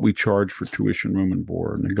matter what we charge for tuition, room, and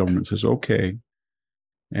board. And the government says, okay.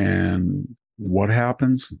 And what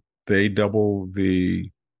happens? They double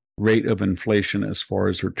the rate of inflation as far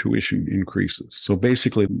as their tuition increases. So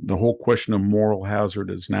basically, the whole question of moral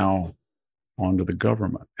hazard is now onto the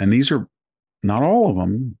government. And these are not all of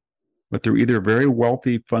them, but they're either very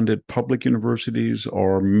wealthy funded public universities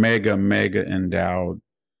or mega endowed,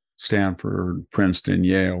 Stanford, Princeton,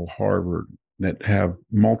 Yale, Harvard, that have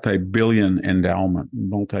multi-billion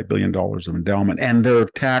dollars of endowment, and they're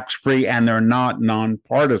tax-free and they're not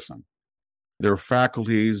nonpartisan. Their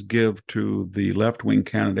faculties give to the left-wing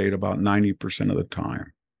candidate about 90% of the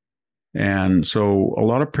time. And so a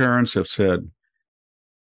lot of parents have said,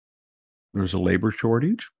 there's a labor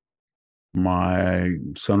shortage. My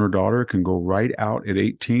son or daughter can go right out at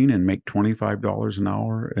 18 and make $25 an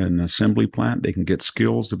hour in an assembly plant. They can get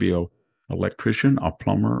skills to be an electrician, a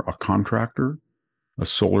plumber, a contractor, a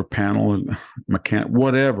solar panel mechanic,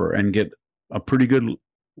 whatever, and get a pretty good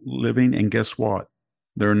living. And guess what?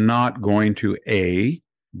 They're not going to, A,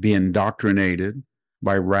 be indoctrinated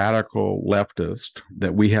by radical leftists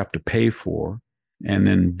that we have to pay for. And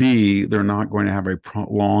then B, they're not going to have a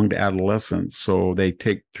prolonged adolescence. So they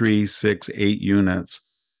take 3, 6, 8 units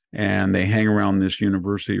and they hang around this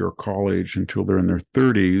university or college until they're in their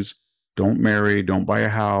 30s. don't marry, don't buy a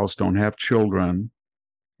house, don't have children,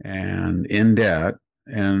 and in debt.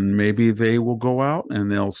 And maybe they will go out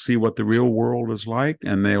and they'll see what the real world is like,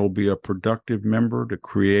 and they'll be a productive member to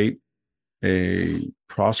create a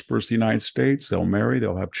prosperous United States. They'll marry,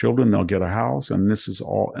 they'll have children, they'll get a house. And this is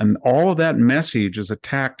all, and all of that message is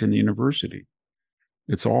attacked in the university.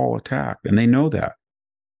 It's all attacked, and they know that.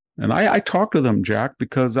 And I talk to them, Jack,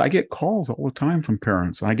 because I get calls all the time from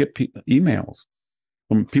parents. I get emails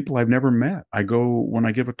from people I've never met. I go, when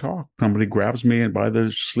I give a talk, somebody grabs me by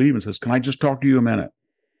the sleeve and says, "Can I just talk to you a minute?"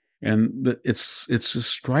 And it's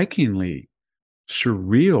just strikingly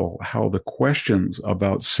surreal how the questions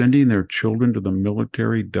about sending their children to the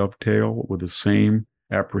military dovetail with the same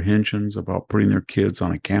apprehensions about putting their kids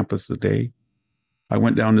on a campus today. I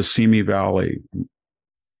went down to Simi Valley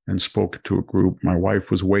and spoke to a group. My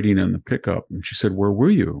wife was waiting in the pickup, and she said, "Where were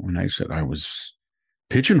you?" And I said, "I was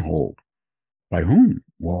pigeonholed." "By whom?"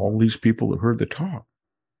 "Well, all these people that heard the talk,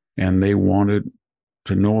 and they wanted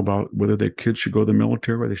to know about whether their kids should go to the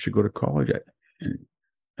military or they should go to college."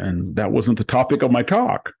 And that wasn't the topic of my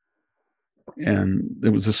talk. And it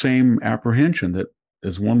was the same apprehension that,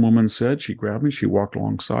 as one woman said, she grabbed me, she walked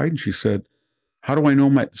alongside, and she said, "How do I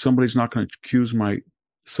know somebody's not going to accuse my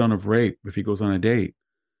son of rape if he goes on a date?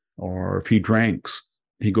 Or if he drinks,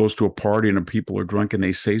 he goes to a party and people are drunk and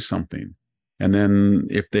they say something. And then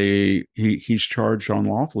if he's charged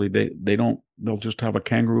unlawfully, they'll just have a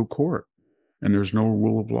kangaroo court. And there's no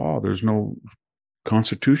rule of law. There's no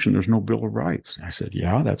Constitution. There's no Bill of Rights." I said,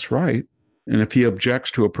 "Yeah, that's right. And if he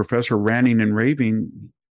objects to a professor ranting and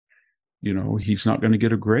raving, he's not going to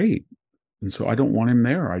get a grade. And so I don't want him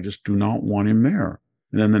there. I just do not want him there."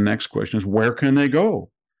 And then the next question is, where can they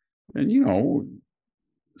go? And,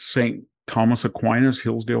 St. Thomas Aquinas,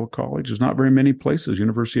 Hillsdale College, there's not very many places.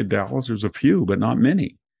 University of Dallas, there's a few, but not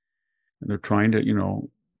many. And they're trying to,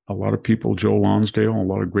 a lot of people, Joe Lonsdale, a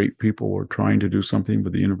lot of great people are trying to do something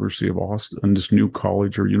with the University of Austin and this new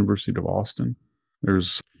college, or University of Austin.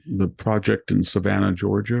 There's the project in Savannah,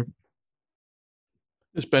 Georgia.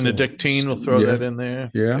 This Benedictine, we'll throw that in there.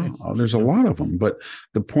 Yeah, there's a lot of them. But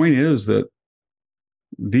the point is that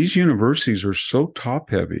these universities are so top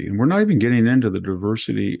heavy, and we're not even getting into the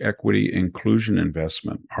diversity, equity, inclusion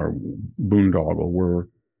investment, our boondoggle, where,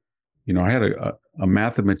 I had a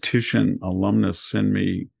mathematician alumnus send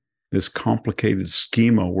me this complicated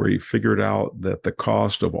schema where he figured out that the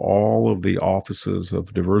cost of all of the offices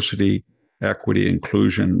of diversity, equity,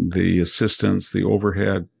 inclusion, the assistants, the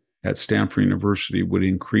overhead at Stanford University would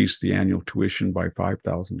increase the annual tuition by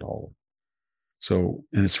 $5,000. So,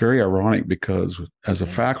 and it's very ironic because as a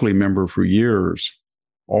faculty member for years,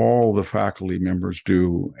 all the faculty members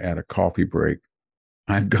do at a coffee break,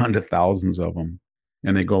 I've gone to thousands of them,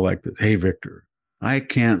 and they go like this: "Hey, Victor, I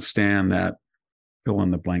can't stand that fill in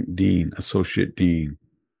the blank dean, associate dean,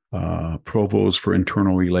 provost for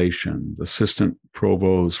internal relations, assistant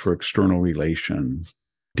provost for external relations,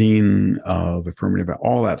 dean of affirmative,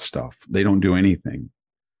 all that stuff. They don't do anything.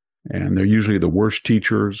 And they're usually the worst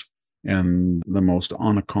teachers and the most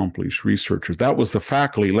unaccomplished researchers." That was the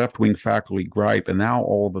faculty, left-wing faculty gripe. And now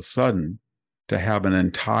all of a sudden, to have an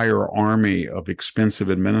entire army of expensive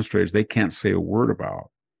administrators they can't say a word about.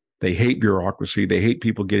 They hate bureaucracy. They hate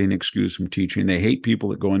people getting excused from teaching. They hate people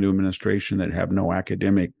that go into administration that have no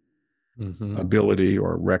academic ability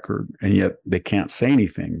or record, and yet they can't say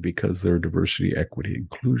anything because they're diversity, equity,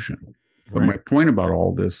 inclusion. Right. But my point about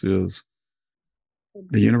all this is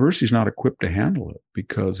the university is not equipped to handle it,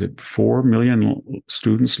 because at 4 million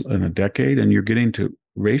students in a decade, and you're getting to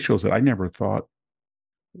ratios that I never thought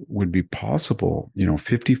would be possible.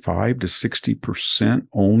 55 to 60%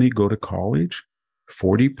 only go to college.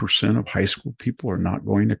 40% of high school people are not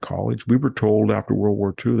going to college. We were told after World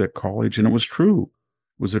War II that college, and it was true,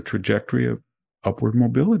 was a trajectory of upward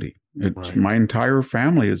mobility. Right. My entire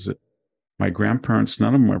family is my grandparents,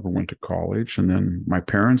 none of them ever went to college. And then my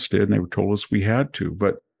parents did, and they were told us we had to.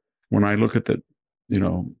 But when I look at the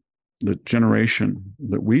generation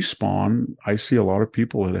that we spawn, I see a lot of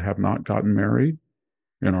people that have not gotten married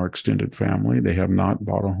in our extended family. They have not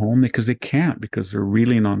bought a home because they can't, because they're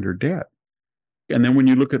reeling under debt. And then when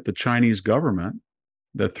you look at the Chinese government,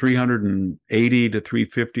 the 380 to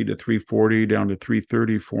 350 to 340 down to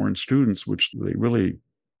 330 foreign students, which they really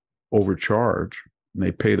overcharge, and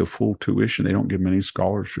they pay the full tuition. They don't give them any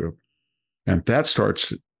scholarship. And if that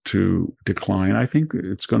starts to decline, I think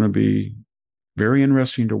it's going to be very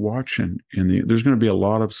interesting to watch. There's going to be a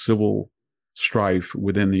lot of civil strife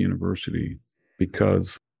within the university,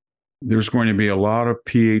 because there's going to be a lot of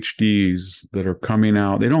PhDs that are coming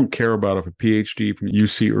out. They don't care about if a PhD from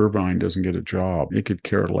UC Irvine doesn't get a job. They could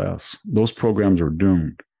care less. Those programs are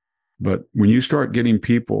doomed. But when you start getting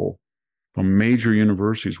people from major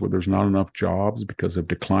universities where there's not enough jobs because of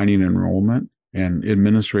declining enrollment and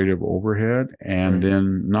administrative overhead, and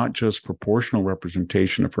then not just proportional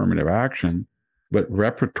representation, affirmative action, but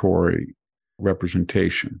repertory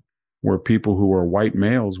representation, where people who are white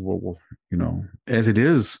males will, as it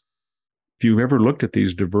is, if you've ever looked at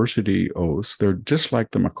these diversity oaths, they're just like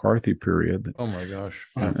the McCarthy period. Oh my gosh.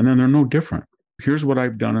 And then they're no different. Here's what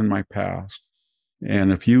I've done in my past.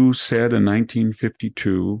 And if you said in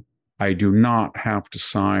 1952, I do not have to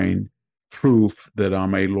sign proof that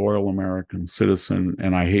I'm a loyal American citizen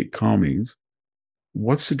and I hate commies,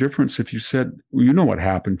 what's the difference if you said, well, you know what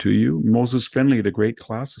happened to you? Moses Finley, the great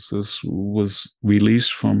classicist, was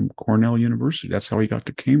released from Cornell University. That's how he got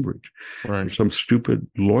to Cambridge. For some stupid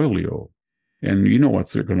loyalty oath. And you know what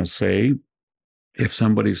they're going to say if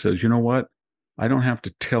somebody says, you know what? I don't have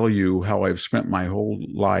to tell you how I've spent my whole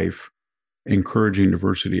life encouraging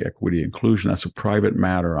diversity, equity, inclusion. That's a private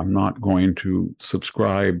matter. I'm not going to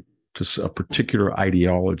subscribe to a particular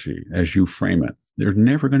ideology as you frame it. They're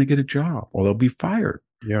never going to get a job or they'll be fired.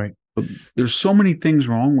 Yeah. But there's so many things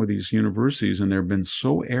wrong with these universities, and they've been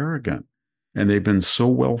so arrogant and they've been so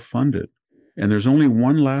well funded. And there's only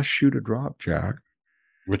one last shoe to drop, Jack.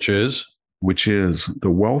 Which is the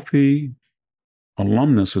wealthy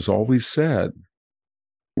alumnus has always said,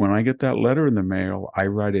 when I get that letter in the mail, I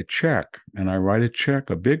write a check, and I write a check,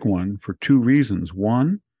 a big one, for two reasons.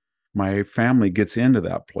 One, my family gets into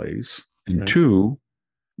that place. And two,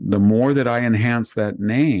 the more that I enhance that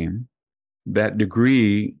name, that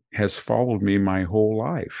degree has followed me my whole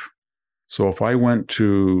life. So if I went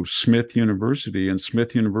to Smith University and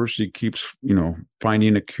Smith University keeps,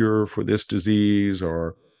 finding a cure for this disease,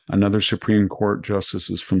 or another Supreme Court justice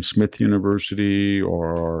is from Smith University,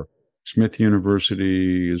 or Smith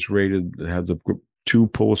University is rated, has 2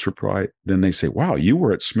 Pulitzer Prize, then they say, wow, you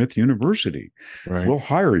were at Smith University. We'll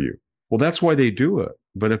hire you. Well, that's why they do it.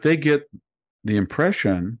 But if they get the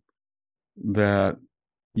impression that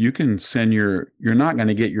you can send you're not going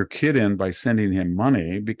to get your kid in by sending him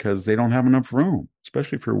money because they don't have enough room,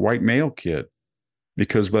 especially for a white male kid.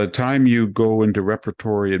 Because by the time you go into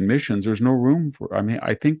repertory admissions, there's no room for,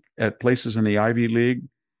 I think at places in the Ivy League,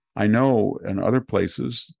 I know in other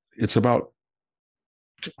places, it's about,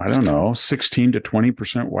 16 to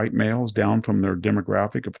 20% white males, down from their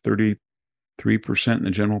demographic of 33% in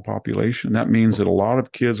the general population. That means that a lot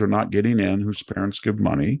of kids are not getting in whose parents give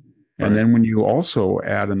money. And then when you also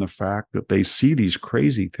add in the fact that they see these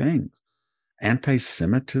crazy things,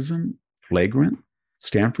 anti-Semitism, flagrant,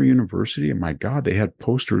 Stanford University, and my God, they had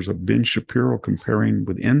posters of Ben Shapiro comparing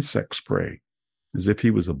with insect spray as if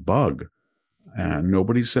he was a bug. And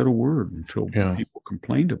nobody said a word until people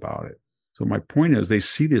complained about it. So my point is, they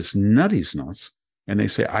see this nuttiness and they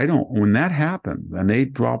say, when that happens and they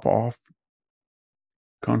drop off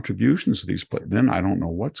contributions to these places, then I don't know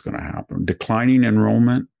what's going to happen. Declining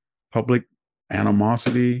enrollment, public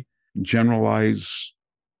animosity, generalized.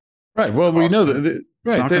 Right. Well, we know that it's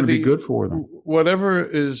not going to be good for them. Whatever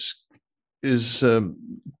is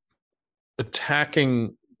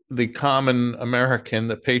attacking the common American,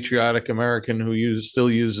 the patriotic American who still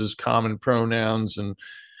uses common pronouns, and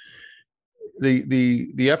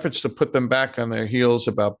the efforts to put them back on their heels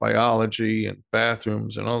about biology and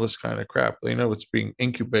bathrooms and all this kind of crap. They know it's being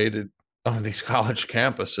incubated on these college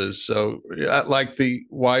campuses. So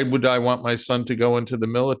why would I want my son to go into the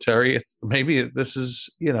military? Maybe this is,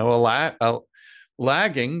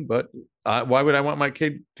 lagging, but why would I want my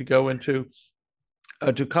kid to go into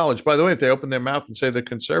to college? By the way, if they open their mouth and say they're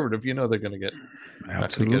conservative, they're going to get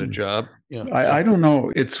not going to get a job. I don't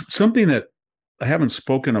know. It's something that I haven't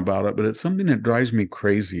spoken about it, but it's something that drives me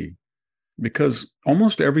crazy, because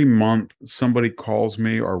almost every month somebody calls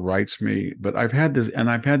me or writes me. But I've had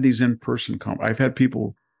these in-person I've had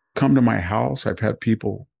people come to my house. I've had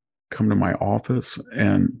people come to my office,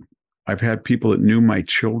 and I've had people that knew my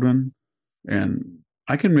children. And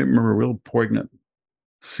I can remember a real poignant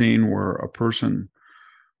scene where a person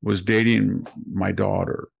was dating my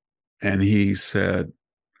daughter, and he said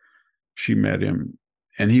she met him,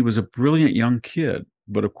 and he was a brilliant young kid,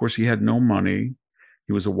 but of course he had no money.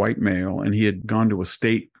 He was a white male, and he had gone to a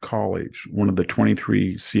state college, one of the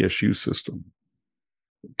 23 CSU system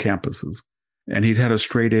campuses, and he'd had a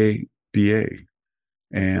straight A BA,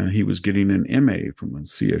 and he was getting an MA from the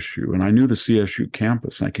CSU. And I knew the CSU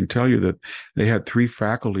campus, and I can tell you that they had 3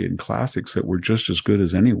 faculty in classics that were just as good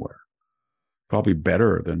as anywhere, probably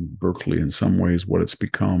better than Berkeley in some ways, what it's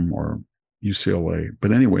become, or UCLA.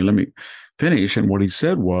 But anyway, let me finish. And what he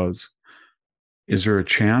said was, is there a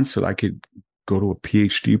chance that I could go to a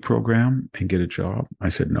PhD program and get a job? I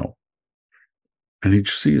said, no. And he'd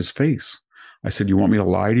see his face. I said, you want me to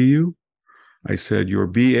lie to you? I said, your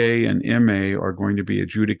BA and MA are going to be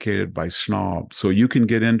adjudicated by snobs. So you can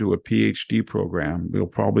get into a PhD program. You'll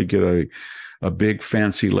probably get a big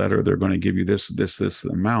fancy letter. They're going to give you this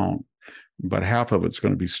amount, but half of it's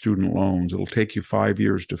going to be student loans. It'll take you 5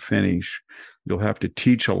 years to finish. You'll have to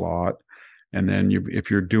teach a lot. And then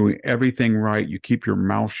if you're doing everything right, you keep your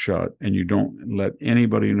mouth shut and you don't let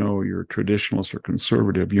anybody know you're a traditionalist or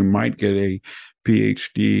conservative, you might get a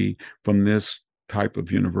PhD from this type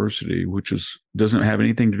of university, which doesn't have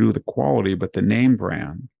anything to do with the quality, but the name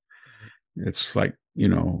brand. It's like,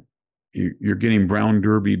 you're getting Brown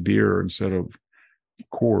Derby beer instead of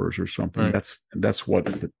Coors or something. Right. That's what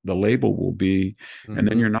the label will be. And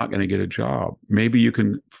then you're not going to get a job. Maybe you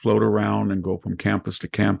can float around and go from campus to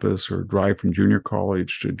campus or drive from junior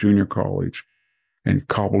college to junior college and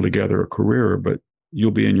cobble together a career, but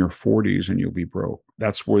you'll be in your 40s and you'll be broke.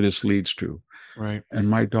 That's where this leads to. Right. And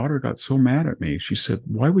my daughter got so mad at me. She said,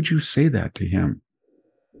 why would you say that to him?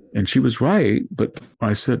 And she was right. But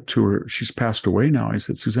I said to her, she's passed away now. I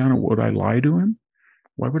said, Susanna, would I lie to him?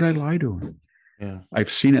 Why would I lie to him? Yeah. I've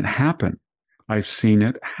seen it happen. I've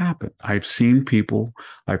seen people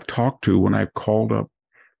I've talked to when I've called up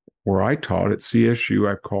where I taught at CSU.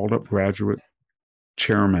 I've called up graduate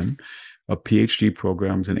chairmen of PhD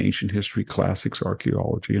programs in ancient history, classics,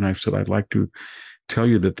 archaeology. And I've said, I'd like to tell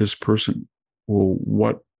you that this person, well,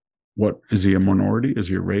 what is he a minority? Is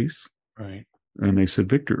he a race? Right. And they said,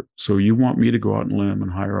 Victor, so you want me to go out on a limb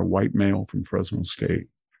and hire a white male from Fresno State?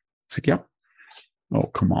 I said, yep. Oh,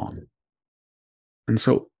 come on. And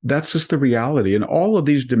so that's just the reality. And all of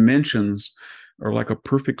these dimensions are like a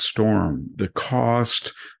perfect storm. The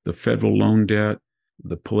cost, the federal loan debt,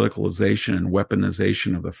 the politicalization and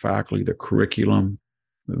weaponization of the faculty, the curriculum,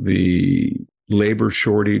 the labor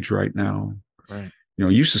shortage right now. Right.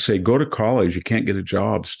 Used to say, go to college, you can't get a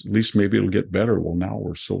job. At least maybe it'll get better. Well, now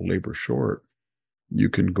we're so labor short. You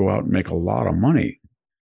can go out and make a lot of money.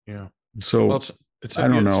 Yeah. So well, I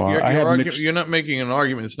don't know. You're not making an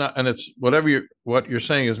argument. It's not, and it's what you're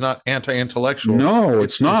saying is not anti-intellectual. No,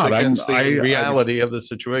 it's not. It's against the reality of the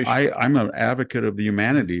situation. I'm an advocate of the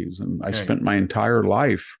humanities, and I spent my entire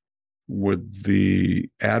life with the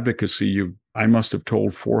advocacy. I must have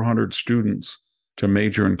told 400 students to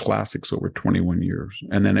major in classics over 21 years.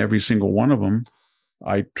 And then every single one of them,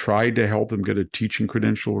 I tried to help them get a teaching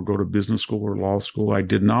credential or go to business school or law school. I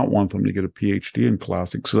did not want them to get a PhD in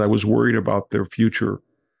classics because I was worried about their future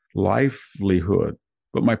livelihood.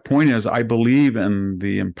 But my point is, I believe in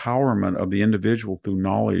the empowerment of the individual through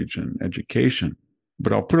knowledge and education.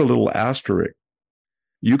 But I'll put a little asterisk.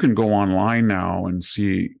 You can go online now and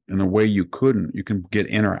see, in a way you couldn't, you can get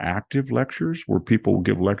interactive lectures where people will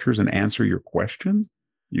give lectures and answer your questions.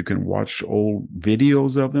 You can watch old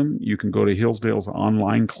videos of them. You can go to Hillsdale's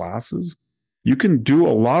online classes. You can do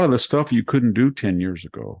a lot of the stuff you couldn't do 10 years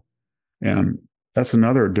ago. And that's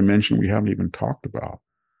another dimension we haven't even talked about.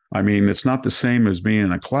 I mean, it's not the same as being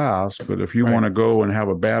in a class, but if you want to go and have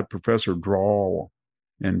a bad professor draw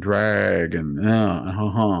and drag and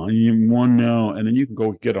you want to know, and then you can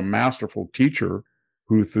go get a masterful teacher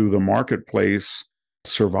who through the marketplace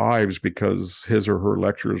survives because his or her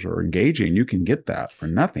lectures are engaging. You can get that for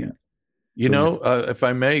nothing. If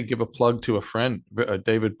I may give a plug to a friend,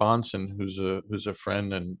 David Bonson, who's a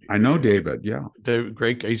friend, and I know David. Yeah, David,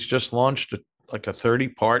 great. He's just launched a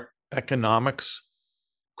 30-part economics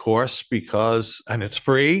course and it's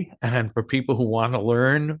free, and for people who want to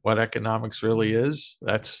learn what economics really is,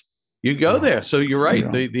 you go there. So you're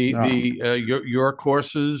right. Your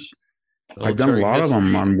courses. I've done a lot of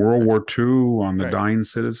them on World War II, on the Dying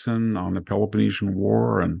Citizen, on the Peloponnesian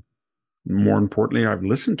War, and more importantly, I've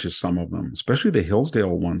listened to some of them, especially the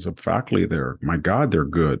Hillsdale ones of faculty there. My God, they're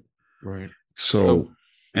good. Right. So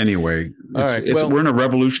anyway, we're in a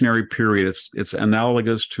revolutionary period. It's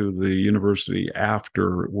analogous to the university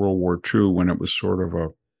after World War II, when it was sort of a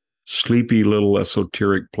sleepy little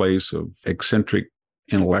esoteric place of eccentric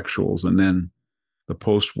intellectuals, and then the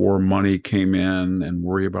post-war money came in and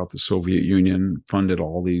worry about the Soviet Union funded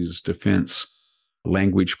all these defense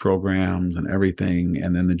language programs and everything.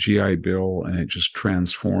 And then the GI Bill, and it just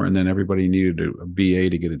transformed. And then everybody needed a BA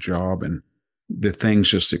to get a job, and the things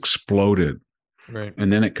just exploded. Right. And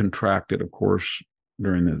then it contracted, of course,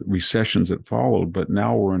 during the recessions that followed. But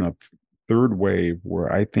now we're in a third wave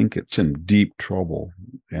where I think it's in deep trouble.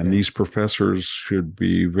 And these professors should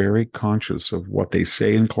be very conscious of what they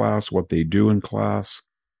say in class, what they do in class,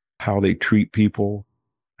 how they treat people,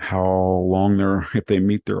 how long if they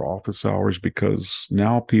meet their office hours, because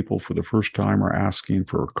now people for the first time are asking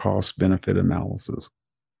for a cost-benefit analysis.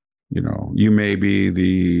 You may be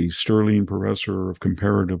the Sterling Professor of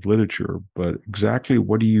Comparative Literature, but exactly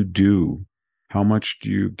what do you do? How much do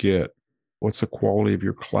you get? What's the quality of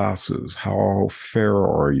your classes? How fair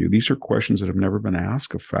are you? These are questions that have never been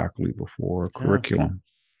asked of faculty before, curriculum.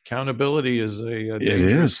 Accountability is a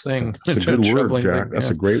dangerous thing. It's a good word, Jack. Thing. That's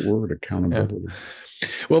a great word, accountability. Yeah.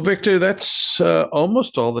 Well, Victor, that's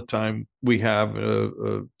almost all the time we have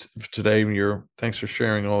today. Thanks for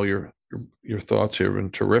sharing all your thoughts here,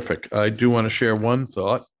 and terrific. I do want to share one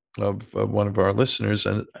thought of one of our listeners,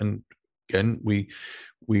 and again, we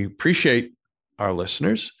appreciate our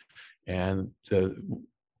listeners, and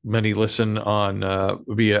many listen on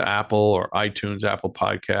via Apple or iTunes, Apple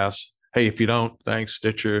Podcasts. Hey, if you don't, thanks,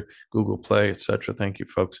 Stitcher, Google Play, etc. Thank you,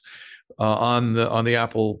 folks. On the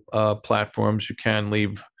Apple platforms, you can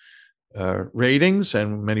leave ratings,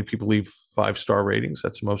 and many people leave 5-star ratings.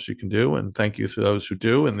 That's the most you can do. And thank you to those who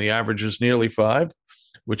do. And the average is nearly 5,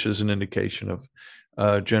 which is an indication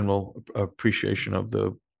of general appreciation of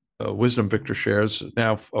the wisdom Victor shares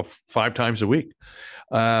now 5 times a week.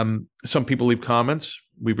 Some people leave comments.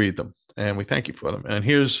 We read them and we thank you for them. And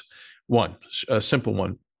here's one, a simple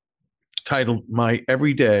one, titled My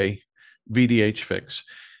Everyday VDH Fix.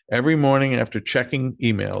 Every morning after checking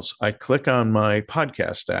emails, I click on my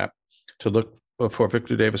podcast app to look for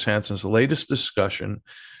Victor Davis Hanson's latest discussion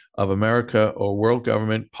of America or world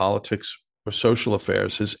government, politics, or social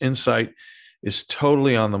affairs. His insight is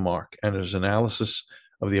totally on the mark, and his analysis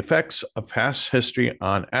of the effects of past history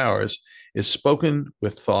on ours is spoken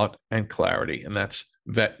with thought and clarity. And that's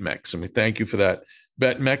VetMex. And we thank you for that,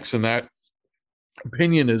 VetMex. And that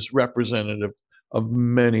opinion is representative of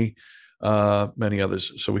many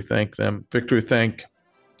others. So we thank them. Victor,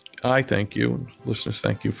 I thank you, and listeners,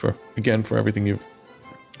 thank you for everything you've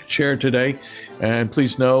shared today. And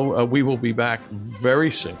please know we will be back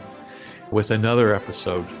very soon with another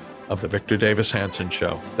episode of the Victor Davis Hanson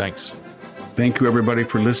Show. Thanks. Thank you, everybody,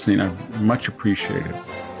 for listening. I much appreciate it.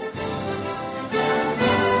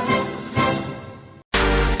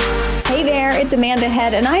 Hey there, it's Amanda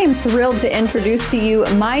Head, and I am thrilled to introduce to you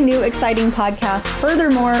my new exciting podcast,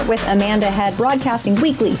 Furthermore with Amanda Head, broadcasting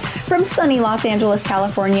weekly from sunny Los Angeles,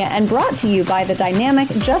 California, and brought to you by the dynamic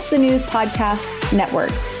Just the News Podcast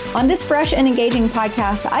Network. On this fresh and engaging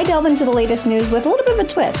podcast, I delve into the latest news with a little bit of a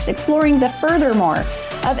twist, exploring the furthermore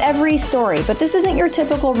of every story. But this isn't your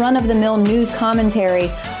typical run-of-the-mill news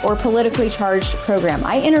commentary or politically charged program.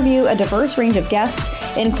 I interview a diverse range of guests,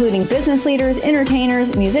 including business leaders,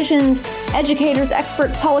 entertainers, musicians, educators,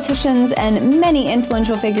 experts, politicians, and many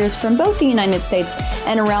influential figures from both the United States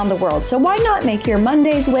and around the world. So why not make your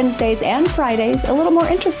Mondays, Wednesdays, and Fridays a little more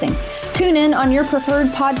interesting? Tune in on your preferred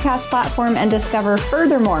podcast platform and discover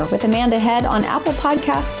Furthermore with Amanda Head on Apple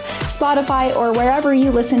Podcasts, Spotify, or wherever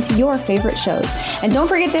you listen to your favorite shows. And don't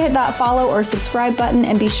forget to hit that follow or subscribe button,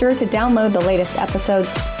 and be sure to download the latest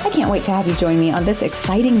episodes. I can't wait to have you join me on this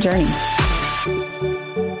exciting journey.